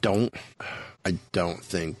I don't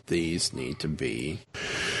think these need to be.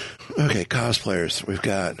 Okay, cosplayers. We've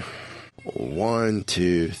got 1,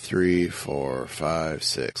 2, 3, 4, 5,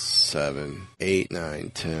 6, 7, 8,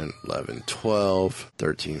 9, 10, 11, 12,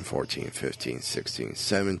 13, 14, 15, 16,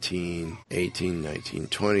 17, 18, 19,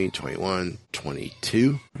 20, 21,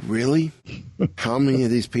 22. Really? How many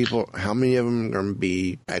of them are going to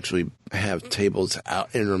be actually have tables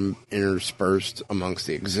out interspersed amongst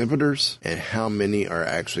the exhibitors, and how many are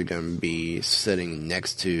actually going to be sitting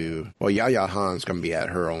next to, well, Yaya Han's going to be at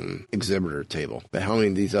her own exhibitor table, but how many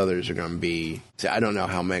of these others are going to be, see, I don't know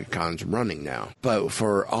how MegaCon's running now, but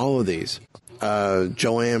for all of these,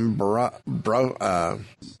 Joanne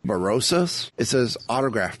Barosas, it says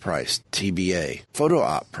autograph price, TBA. Photo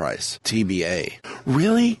op price, TBA.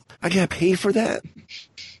 Really? I got paid for that?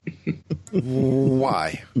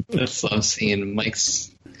 Why? That's what I'm seeing.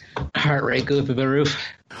 Mike's heart rate go through the roof.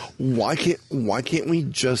 Why can't we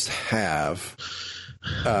just have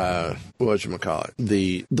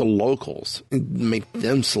whatchamacallit, the locals, make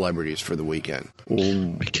them celebrities for the weekend?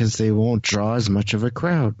 Because they won't draw as much of a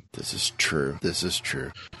crowd. This is true.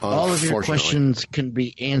 All of your questions can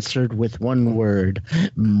be answered with one word: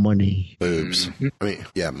 money. Boobs. I mean,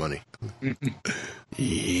 yeah, money.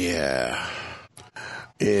 Yeah.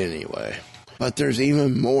 Anyway, but there's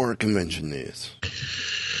even more convention news.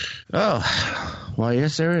 Oh, well,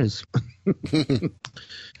 yes, there is.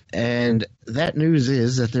 And that news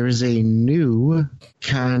is that there is a new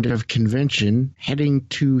kind of convention heading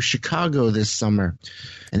to Chicago this summer.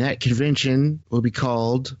 And that convention will be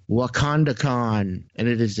called WakandaCon. And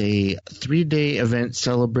it is a 3-day event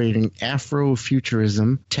celebrating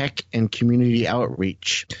Afrofuturism, tech, and community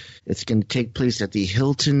outreach. It's going to take place at the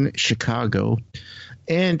Hilton Chicago.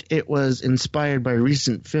 And it was inspired by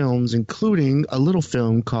recent films, including a little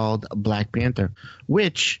film called Black Panther,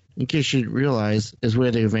 which, in case you didn't realize, is where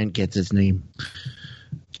the event gets its name.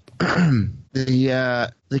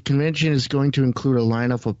 The convention is going to include a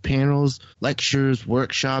lineup of panels, lectures,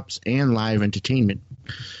 workshops, and live entertainment.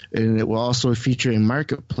 And it will also feature a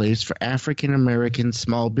marketplace for African American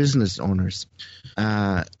small business owners.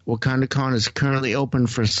 WakandaCon is currently open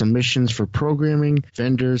for submissions for programming,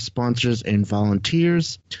 vendors, sponsors, and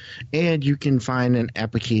volunteers. And you can find an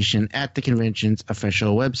application at the convention's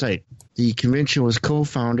official website. The convention was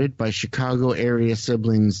co-founded by Chicago area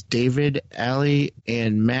siblings David, Allie,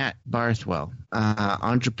 and Matt Barthwell,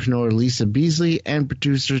 entrepreneur Lisa Beasley, and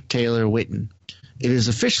producer Taylor Witten. It is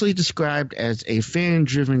officially described as a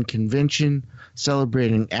fan-driven convention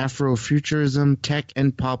celebrating Afrofuturism, tech,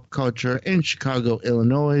 and pop culture in Chicago,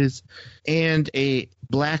 Illinois, and a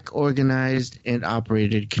Black organized and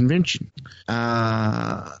operated convention.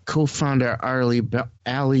 Co-founder Ali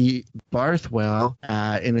Barthwell,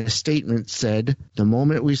 in a statement, said, "The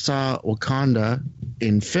moment we saw Wakanda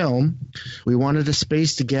in film, we wanted a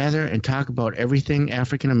space to gather and talk about everything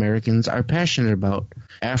African Americans are passionate about.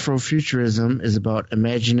 Afrofuturism is about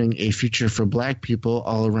imagining a future for Black people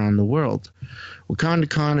all around the world.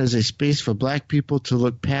 WakandaCon is a space for Black people to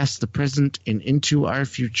look past the present and into our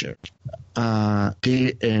future."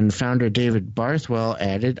 And founder David Barthwell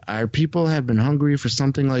added, "Our people have been hungry for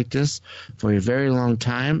something like this for a very long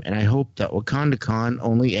time, and I hope that WakandaCon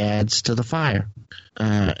only adds to the fire."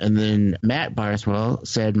 And then Matt Barthwell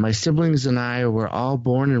said, "My siblings and I were all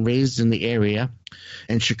born and raised in the area,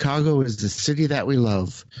 and Chicago is the city that we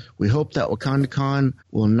love. We hope that WakandaCon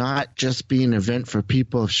will not just be an event for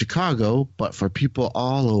people of Chicago, but for people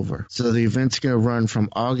all over." So the event's going to run from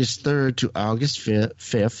August 3rd to August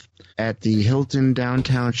 5th at the Hilton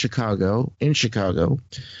downtown Chicago,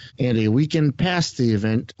 and a weekend past the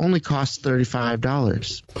event only costs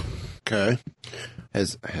 $35. Okay.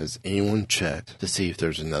 Has anyone checked to see if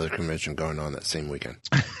there's another convention going on that same weekend?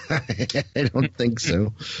 I don't think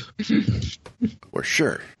so. We're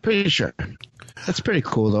sure. Pretty sure. That's pretty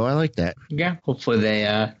cool, though. I like that. Yeah, hopefully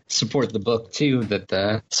they support the book, too,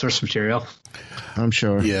 that source material. I'm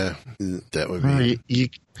sure. Yeah, that would be...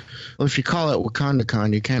 Well, if you call it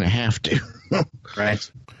WakandaCon, you kind of have to. Right.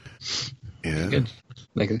 Yeah. Good.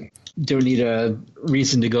 Like, don't need a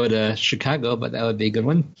reason to go to Chicago, but that would be a good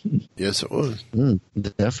one. Yes, it would.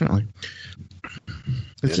 Definitely.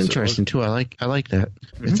 It's interesting too. I like that.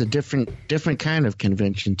 Mm-hmm. It's a different kind of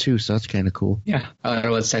convention too, so that's kind of cool. Yeah, I don't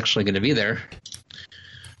know what's actually going to be there.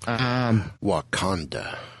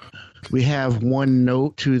 Wakanda. We have one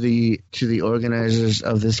note to the organizers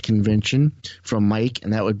of this convention from Mike,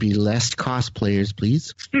 and that would be less cosplayers,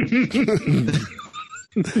 please.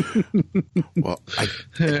 Well,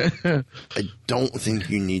 I don't think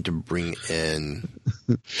you need to bring in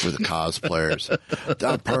for the cosplayers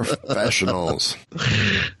the professionals.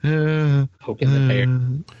 Poking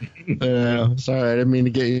the bear. Sorry, I didn't mean to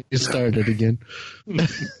get you started again.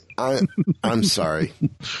 I'm sorry.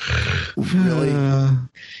 Really?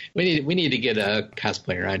 We need to get a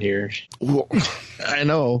cosplayer on here. Well, I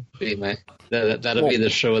know. That'll be the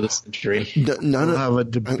show of the century. We'll have a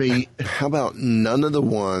debate. How about none of the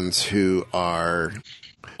ones who are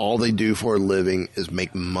all they do for a living is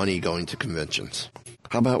make money going to conventions?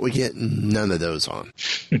 How about we get none of those on?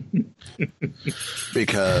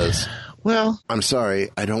 Because, well, I'm sorry,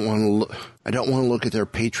 I don't want to look at their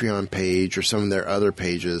Patreon page or some of their other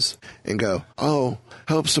pages and go, "Oh,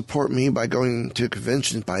 help support me by going to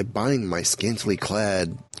conventions by buying my scantily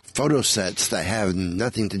clad photo sets that have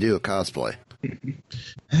nothing to do with cosplay."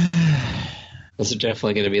 Those are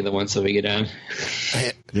definitely going to be the ones that we get on.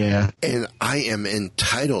 Yeah. And I am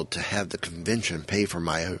entitled to have the convention pay for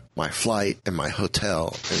my flight and my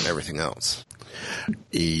hotel and everything else.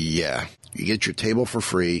 Yeah. You get your table for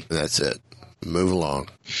free, and that's it. Move along.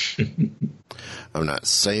 I'm not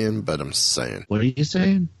saying, but I'm saying. What are you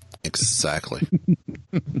saying? Exactly.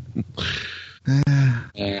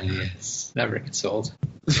 Yes. Never gets old.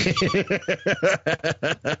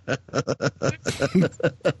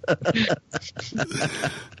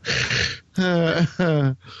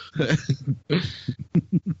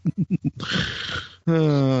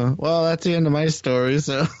 Well, that's the end of my story,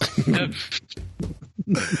 so.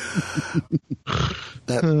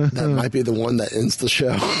 That might be the one that ends the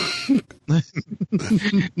show.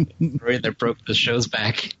 Right, that broke the show's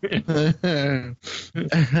back.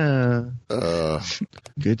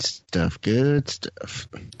 Good stuff.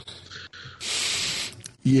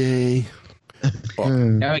 Yay.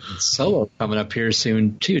 Now we get Solo coming up here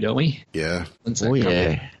soon, too, don't we? Yeah. Oh,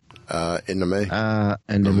 yeah. End of May.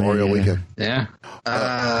 Memorial weekend. Yeah.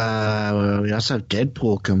 We also have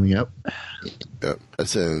Deadpool coming up. Yep.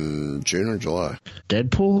 That's in June or July.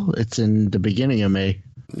 Deadpool? It's in the beginning of May.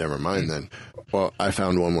 Never mind then. Well, I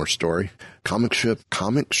found one more story. Comic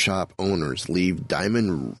shop owners leave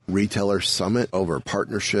Diamond Retailer Summit over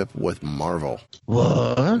partnership with Marvel.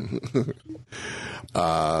 What?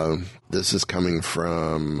 This is coming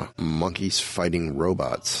from Monkeys Fighting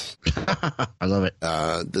Robots. I love it.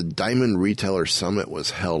 The Diamond Retailer Summit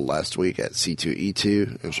was held last week at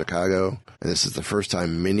C2E2 in Chicago, and this is the first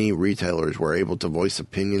time many retailers were able to voice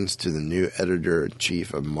opinions to the new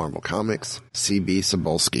editor-in-chief of Marvel Comics, C.B.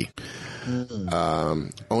 Cebulski.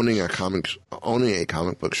 Owning a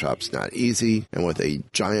comic book shop's not easy, and with a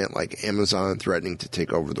giant like Amazon threatening to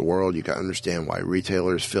take over the world, you got to understand why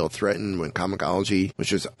retailers feel threatened when Comixology,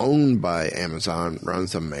 which is owned by Amazon,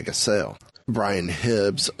 runs a mega sale. Brian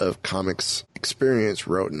Hibbs of Comics Experience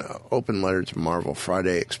wrote an open letter to Marvel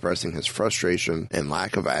Friday expressing his frustration and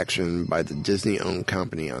lack of action by the Disney-owned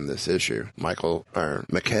company on this issue.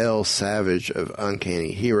 Mikhail Savage of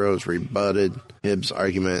Uncanny Heroes rebutted Hibbs'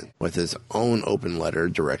 argument with his own open letter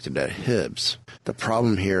directed at Hibbs. The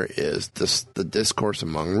problem here is the discourse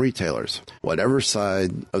among retailers. Whatever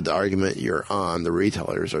side of the argument you're on, the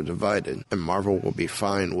retailers are divided, and Marvel will be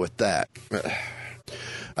fine with that.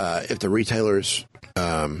 If the retailers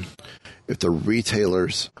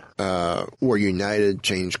were united,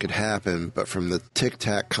 change could happen. But from the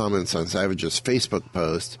tic-tac comments on Savage's Facebook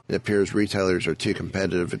post, it appears retailers are too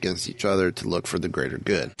competitive against each other to look for the greater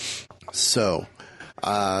good. So,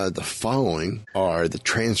 the following are the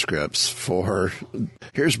transcripts for...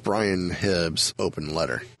 Here's Brian Hibbs' open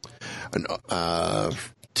letter.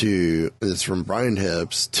 This is from Brian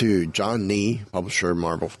Hibbs to John Nee, publisher of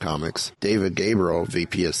Marvel Comics, David Gabriel,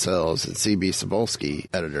 VP of Sales, and C.B. Cebulski,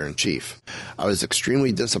 Editor-in-Chief. I was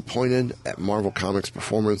extremely disappointed at Marvel Comics'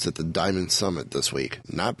 performance at the Diamond Summit this week.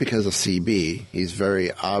 Not because of CB, he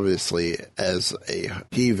very obviously has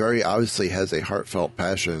a heartfelt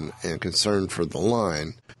passion and concern for the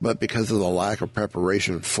line, but because of the lack of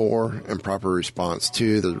preparation for and proper response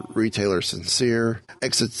to the retailer's sincere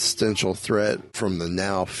existential threat from the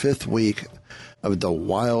now fifth week of the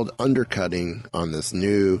wild undercutting on this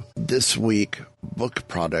week book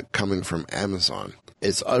product coming from Amazon.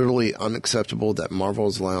 It's utterly unacceptable that Marvel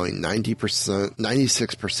is allowing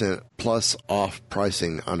 96% plus off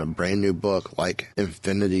pricing on a brand new book like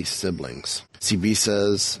Infinity Siblings. CB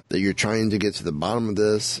says that you're trying to get to the bottom of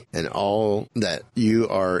this and all that you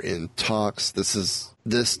are in talks.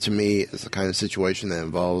 This, to me, is the kind of situation that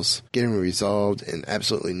involves getting resolved in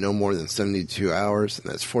absolutely no more than 72 hours,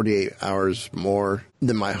 and that's 48 hours more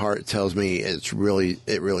than my heart tells me it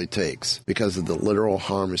really takes, because of the literal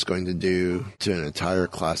harm it's going to do to an entire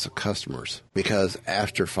class of customers. Because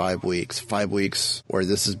after 5 weeks where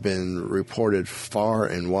this has been reported far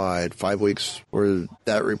and wide, 5 weeks where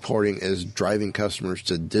that reporting is driving customers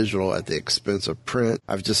to digital at the expense of print,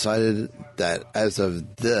 I've decided that as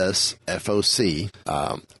of this FOC,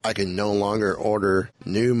 I can no longer order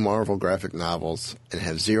new Marvel graphic novels and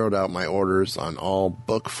have zeroed out my orders on all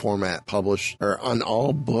book format product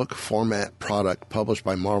published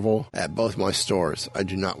by Marvel at both my stores. I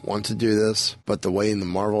do not want to do this, but the way the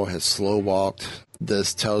Marvel has slow walked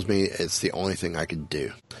this tells me it's the only thing I could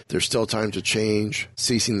do. There's still time to change,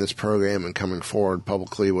 ceasing this program and coming forward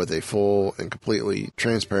publicly with a full and completely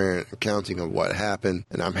transparent accounting of what happened,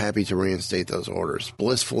 and I'm happy to reinstate those orders.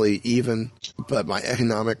 Blissfully even, but my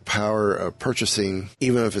economic power of purchasing,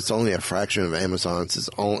 even if it's only a fraction of Amazon's,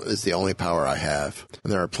 is the only power I have.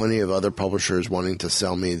 And there are plenty of other publishers wanting to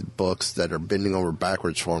sell me books that are bending over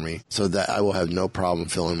backwards for me, so that I will have no problem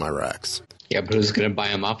filling my racks. Yeah, but who's going to buy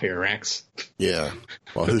them off your racks? Yeah.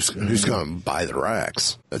 Well, who's going to buy the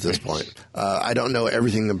racks at this point? I don't know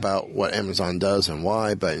everything about what Amazon does and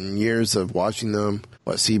why, but in years of watching them,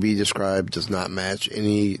 what CB described does not match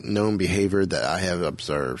any known behavior that I have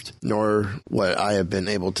observed, nor what I have been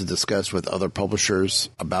able to discuss with other publishers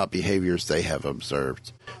about behaviors they have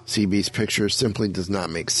observed. CB's picture simply does not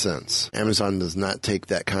make sense. Amazon does not take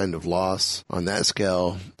that kind of loss on that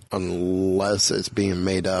scale unless it's being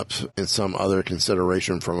made up in some other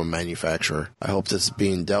consideration from a manufacturer. I hope this is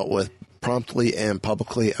being dealt with promptly and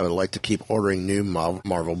publicly. I would like to keep ordering new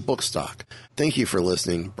Marvel book stock. Thank you for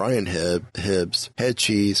listening. Brian Hibbs, Head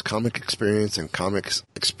Cheese, Comic Experience, and Comics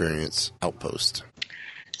Experience Outpost.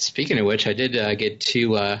 Speaking of which, I did get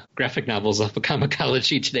 2 graphic novels off of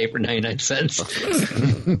Comixology today for 99 cents.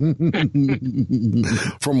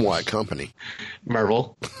 From what company?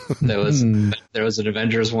 Marvel. There was an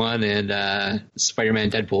Avengers one and Spider-Man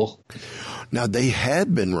Deadpool. Now, they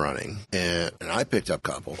had been running, and I picked up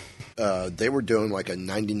a couple. They were doing like a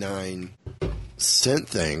 99-cent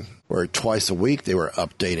thing where twice a week they were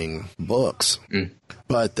updating books.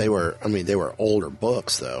 But they were older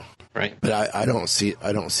books, though. Right. But I don't see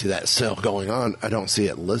that sale going on. I don't see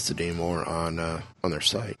it listed anymore on their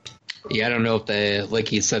site. Yeah, I don't know if they,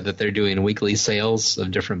 like you said, that they're doing weekly sales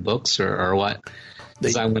of different books or what.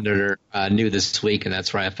 Because I went to new this week, and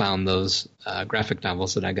that's where I found those graphic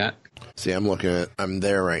novels that I got. See, I'm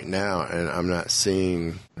there right now, and I'm not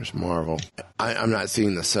seeing, there's Marvel. I'm not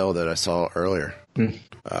seeing the sale that I saw earlier.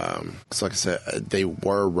 So like I said, they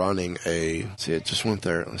were running see, it just went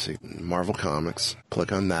there. Let's see, Marvel Comics.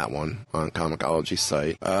 Click on that one on Comixology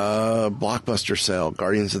site. Blockbuster sale,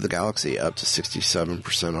 Guardians of the Galaxy up to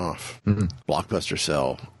 67% off. Blockbuster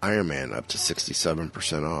sale, Iron Man up to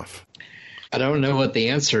 67% off. I don't know what the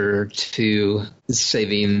answer to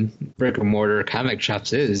saving brick and mortar comic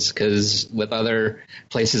shops is, because with other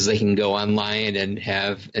places they can go online and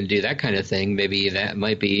do that kind of thing, maybe that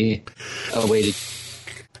might be a way to.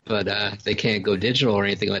 But they can't go digital or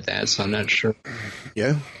anything like that, so I'm not sure.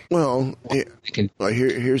 Yeah. Well,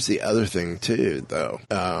 here's the other thing too, though.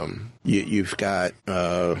 You've got.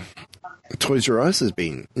 Toys R Us is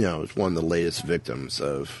being, one of the latest victims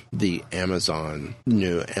of the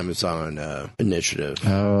new Amazon initiative.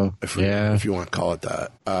 Oh, if you want to call it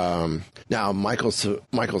that. Now, Michael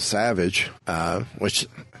Savage, which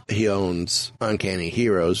he owns Uncanny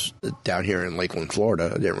Heroes down here in Lakeland,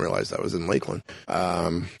 Florida. I didn't realize that was in Lakeland.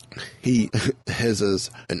 His is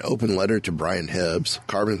an open letter to Brian Hibbs,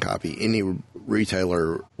 carbon copy, any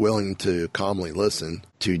retailer willing to calmly listen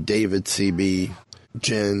to David, CB,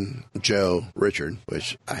 Jen, Joe, Richard,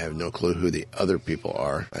 which I have no clue who the other people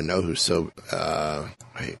are. I know who's was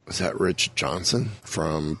that Rich Johnson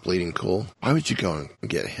from Bleeding Cool? Why would you go and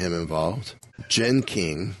get him involved? Jen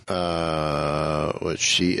King, which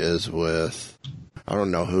she is with, I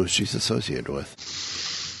don't know who she's associated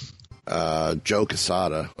with. Joe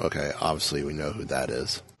Quesada, okay, obviously we know who that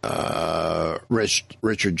is.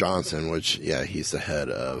 Richard Johnson, which, he's the head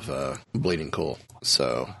of Bleeding Cool.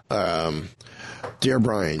 So, Dear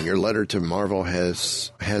Brian, your letter to Marvel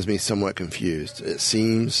has me somewhat confused. It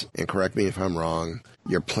seems, and correct me if I'm wrong,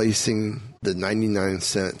 you're placing the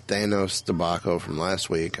 99-cent Thanos debacle from last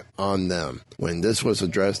week on them. When this was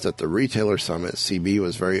addressed at the retailer summit, CB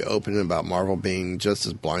was very open about Marvel being just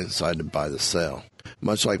as blindsided by the sale.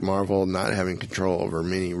 Much like Marvel not having control over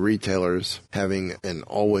many retailers, having an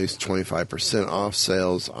always 25% off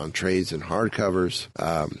sales on trades and hardcovers,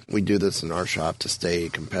 we do this in our shop to stay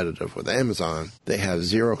competitive with Amazon. They have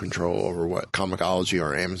zero control over what Comixology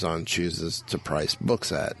or Amazon chooses to price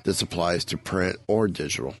books at. This applies to print or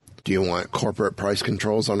digital. Do you want corporate price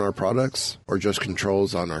controls on our products or just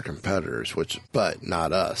controls on our competitors, but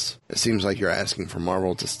not us? It seems like you're asking for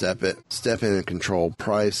Marvel to step in and control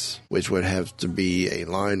price, which would have to be a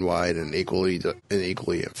line wide and equally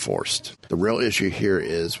enforced. The real issue here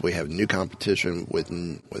is we have new competition with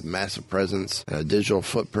massive presence and a digital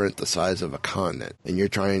footprint the size of a continent, and you're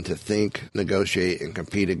trying to think, negotiate, and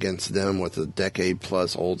compete against them with a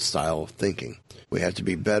decade-plus old style of thinking. We have to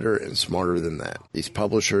be better and smarter than that. These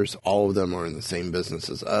publishers, all of them are in the same business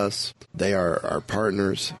as us. They are our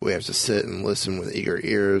partners. We have to sit and listen with eager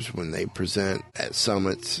ears when they present at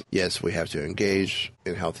summits. Yes, we have to engage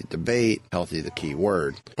in healthy debate, healthy the key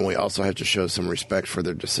word. And we also have to show some respect for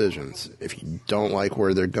their decisions. If you don't like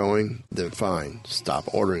where they're going, then fine,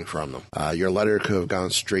 stop ordering from them. Your letter could have gone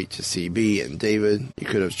straight to CB and David. You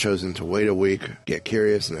could have chosen to wait a week, get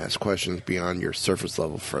curious, and ask questions beyond your surface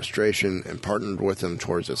level frustration and partnered with them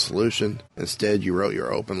towards a solution. Instead, you wrote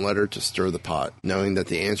your open letter to stir the pot, knowing that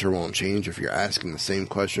the answer won't change if you're asking the same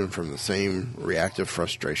question from the same reactive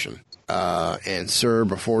frustration. And sir,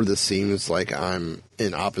 before this seems like I'm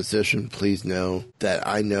in opposition, please know that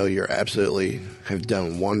I know you absolutely have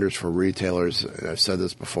done wonders for retailers, and I've said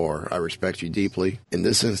this before. I respect you deeply. In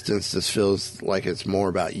this instance, this feels like it's more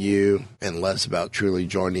about you and less about truly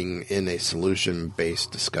joining in a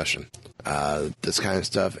solution-based discussion. This kind of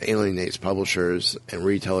stuff alienates publishers and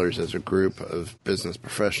retailers as a group of business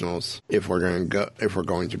professionals if we're going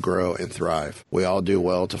to grow and thrive. We all do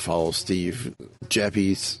well to follow Steve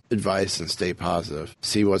Geppe's advice and stay positive,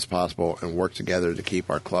 see what's possible, and work together to keep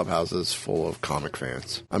our clubhouses full of comic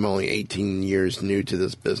fans. I'm only 18 years new to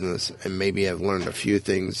this business and maybe have learned a few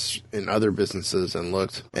things in other businesses and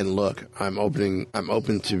look, I'm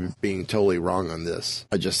open to being totally wrong on this.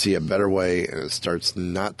 I just see a better way, and it starts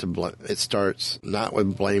not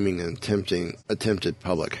with blaming and attempted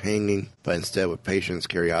public hanging, but instead with patience,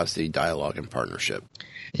 curiosity, dialogue, and partnership.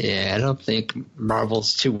 Yeah, I don't think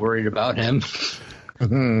Marvel's too worried about him.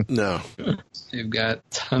 No. They've got a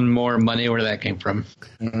ton more money where that came from.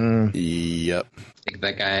 Yep. I think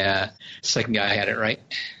that guy, second guy had it right.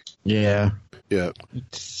 Yeah. Yeah.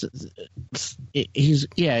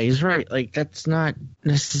 He's right. Like, that's not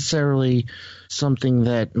necessarily something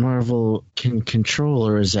that Marvel can control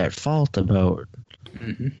or is at fault about.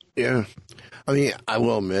 Mm-hmm. Yeah. I mean, I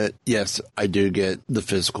will admit, yes, I do get the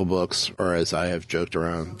physical books, or as I have joked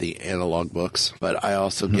around, the analog books, but I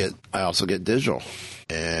also get digital.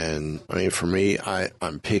 And I mean, for me,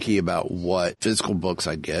 I'm picky about what physical books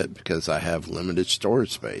I get because I have limited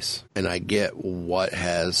storage space, and I get what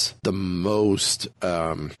has the most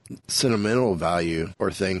sentimental value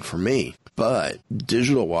or thing for me. But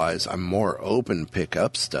digital wise, I'm more open to pick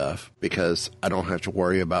up stuff because I don't have to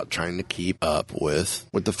worry about trying to keep up with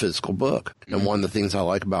the physical book. And one of the things I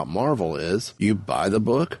like about Marvel is you buy the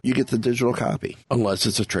book, you get the digital copy, unless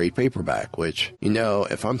it's a trade paperback, which, you know,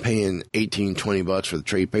 if I'm paying $18-20 for the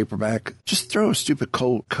trade paperback, just throw a stupid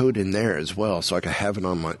code in there as well so I can have it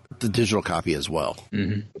on the digital copy as well.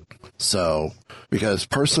 Mm-hmm. So, because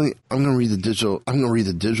personally, I'm going to read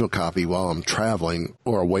the digital copy while I'm traveling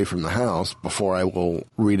or away from the house before I will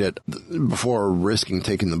read it, before risking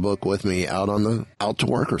taking the book with me out to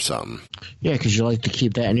work or something. Yeah, because you like to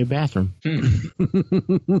keep that in your bathroom.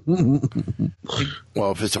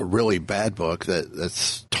 Well, if it's a really bad book,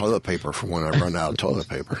 that's toilet paper for when I run out of toilet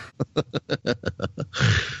paper.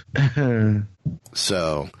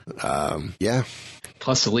 So, yeah.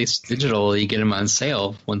 Plus, at least digital, you get them on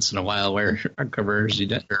sale once in a while, where hardcovers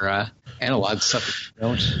or analog stuff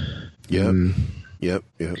you don't. Yep.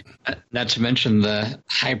 Not to mention the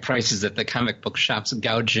high prices that the comic book shops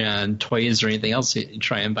gouge on toys or anything else you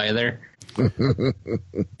try and buy there.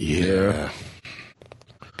 Yeah.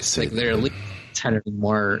 It's like they're at least $10 or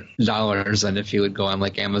more than if you would go on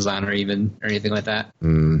like Amazon or anything like that.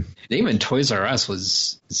 And even Toys R Us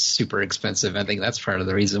was super expensive. I think that's part of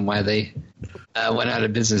the reason why they went out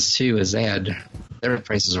of business too, is their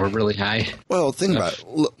prices were really high. Well, think about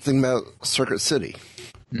Circuit City.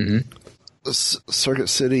 Mm-hmm. Circuit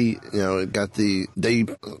City, you know, they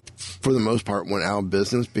for the most part went out of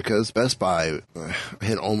business because Best Buy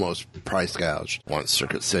had almost price gouged. Once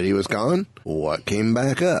Circuit City was gone, what came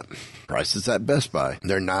back up? Prices at Best Buy.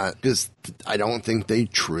 They're not, because I don't think they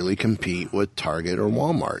truly compete with Target or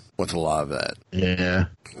Walmart with a lot of that. Yeah.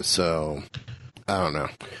 So, I don't know.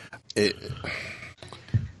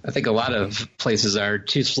 I think a lot of places are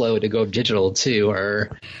too slow to go digital too, or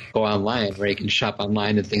go online where you can shop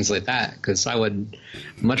online and things like that. Because I would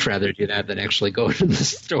much rather do that than actually go to the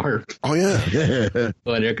store. Oh yeah,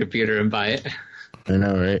 go on your computer and buy it. I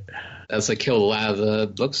know, right? That's what killed a lot of the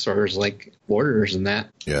bookstores, like Borders and that.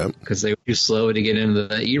 Yeah, because they were too slow to get into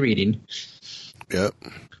the e-reading. Yep.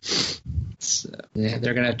 So, yeah,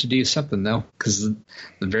 they're gonna have to do something though, because the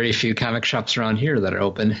very few comic shops around here that are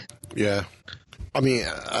open. Yeah. I mean,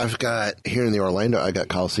 I've got here in the Orlando, I got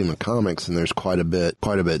Coliseum Comics, and there's quite a bit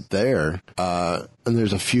there. And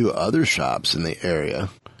there's a few other shops in the area.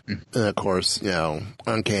 And of course, you know,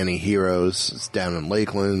 Uncanny Heroes is down in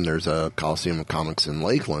Lakeland. There's a Coliseum Comics in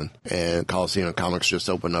Lakeland, and Coliseum Comics just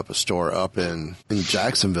opened up a store up in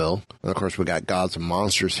Jacksonville. And of course, we got Gods and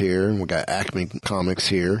Monsters here, and we got Acme Comics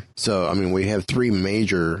here. So, I mean, we have three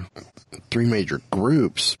major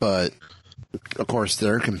groups, but of course,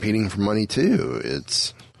 they're competing for money too.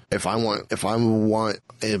 It's if I want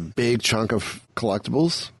a big chunk of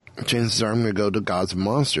collectibles, chances are I'm going to go to Gods and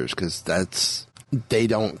Monsters because they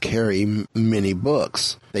don't carry many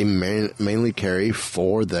books. They mainly carry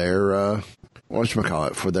for their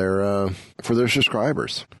for their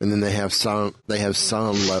subscribers, and then they have some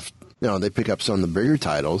left. You know, they pick up some of the bigger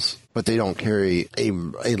titles, but they don't carry a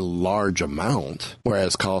large amount.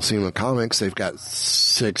 Whereas Coliseum Comics, they've got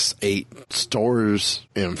 6-8 stores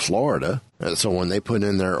in Florida. And so when they put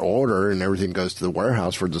in their order and everything goes to the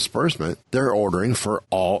warehouse for disbursement, they're ordering for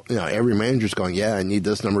all, you know, every manager's going, yeah, I need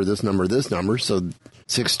this number, this number, this number. So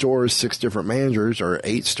 6 stores, 6 different managers, or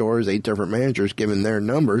 8 stores, 8 different managers, given their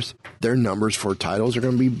numbers for titles are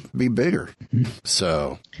going to be bigger.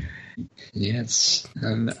 So... Yes,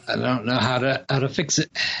 and I don't know how to fix it.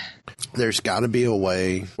 There's got to be a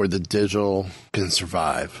way where the digital can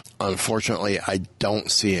survive. Unfortunately, I don't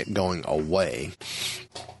see it going away.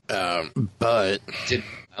 But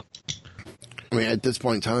I mean, at this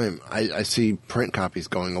point in time, I see print copies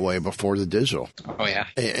going away before the digital. Oh yeah,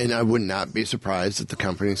 and I would not be surprised if the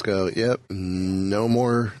companies go, "Yep, no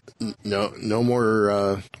more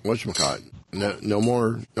whatchamacallit. No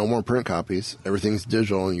more print copies. Everything's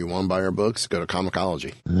digital, and you want to buy our books, go to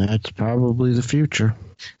Comixology." That's probably the future.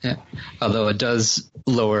 Yeah, although it does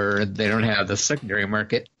lower. They don't have the secondary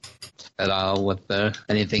market at all with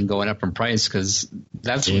anything going up in price, because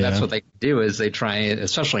that's what they do is they try,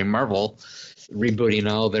 especially Marvel,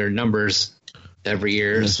 rebooting all their numbers every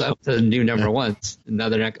year. So the new number ones. Now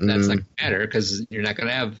they're not. That's not going to matter because you're not going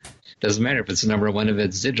to have Doesn't matter if it's number one if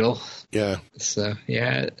it's digital. Yeah. So,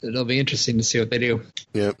 yeah, it'll be interesting to see what they do.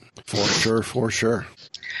 Yep, for sure.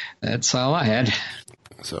 That's all I had.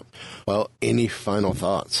 So, well, any final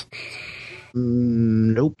thoughts?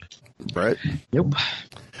 Nope. Brett? Nope.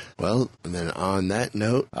 Well, and then on that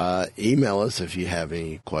note, email us if you have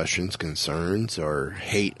any questions, concerns, or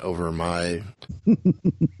hate over my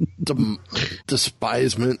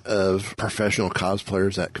despisement of professional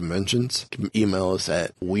cosplayers at conventions. Email us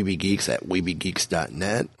at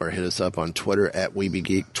weebiegeeks@weebiegeeks.net, or hit us up on Twitter at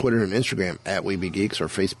weebiegeek, Twitter and Instagram at weebiegeeks, or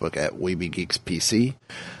Facebook at weebiegeekspc.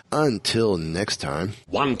 Until next time.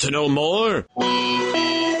 Want to know more?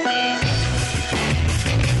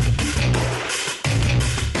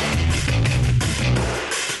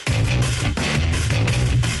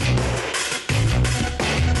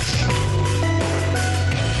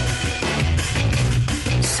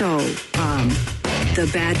 So, the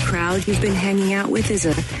bad crowd you've been hanging out with is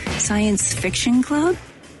a science fiction club?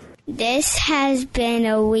 This has been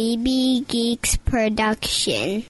a Weebie Geeks production.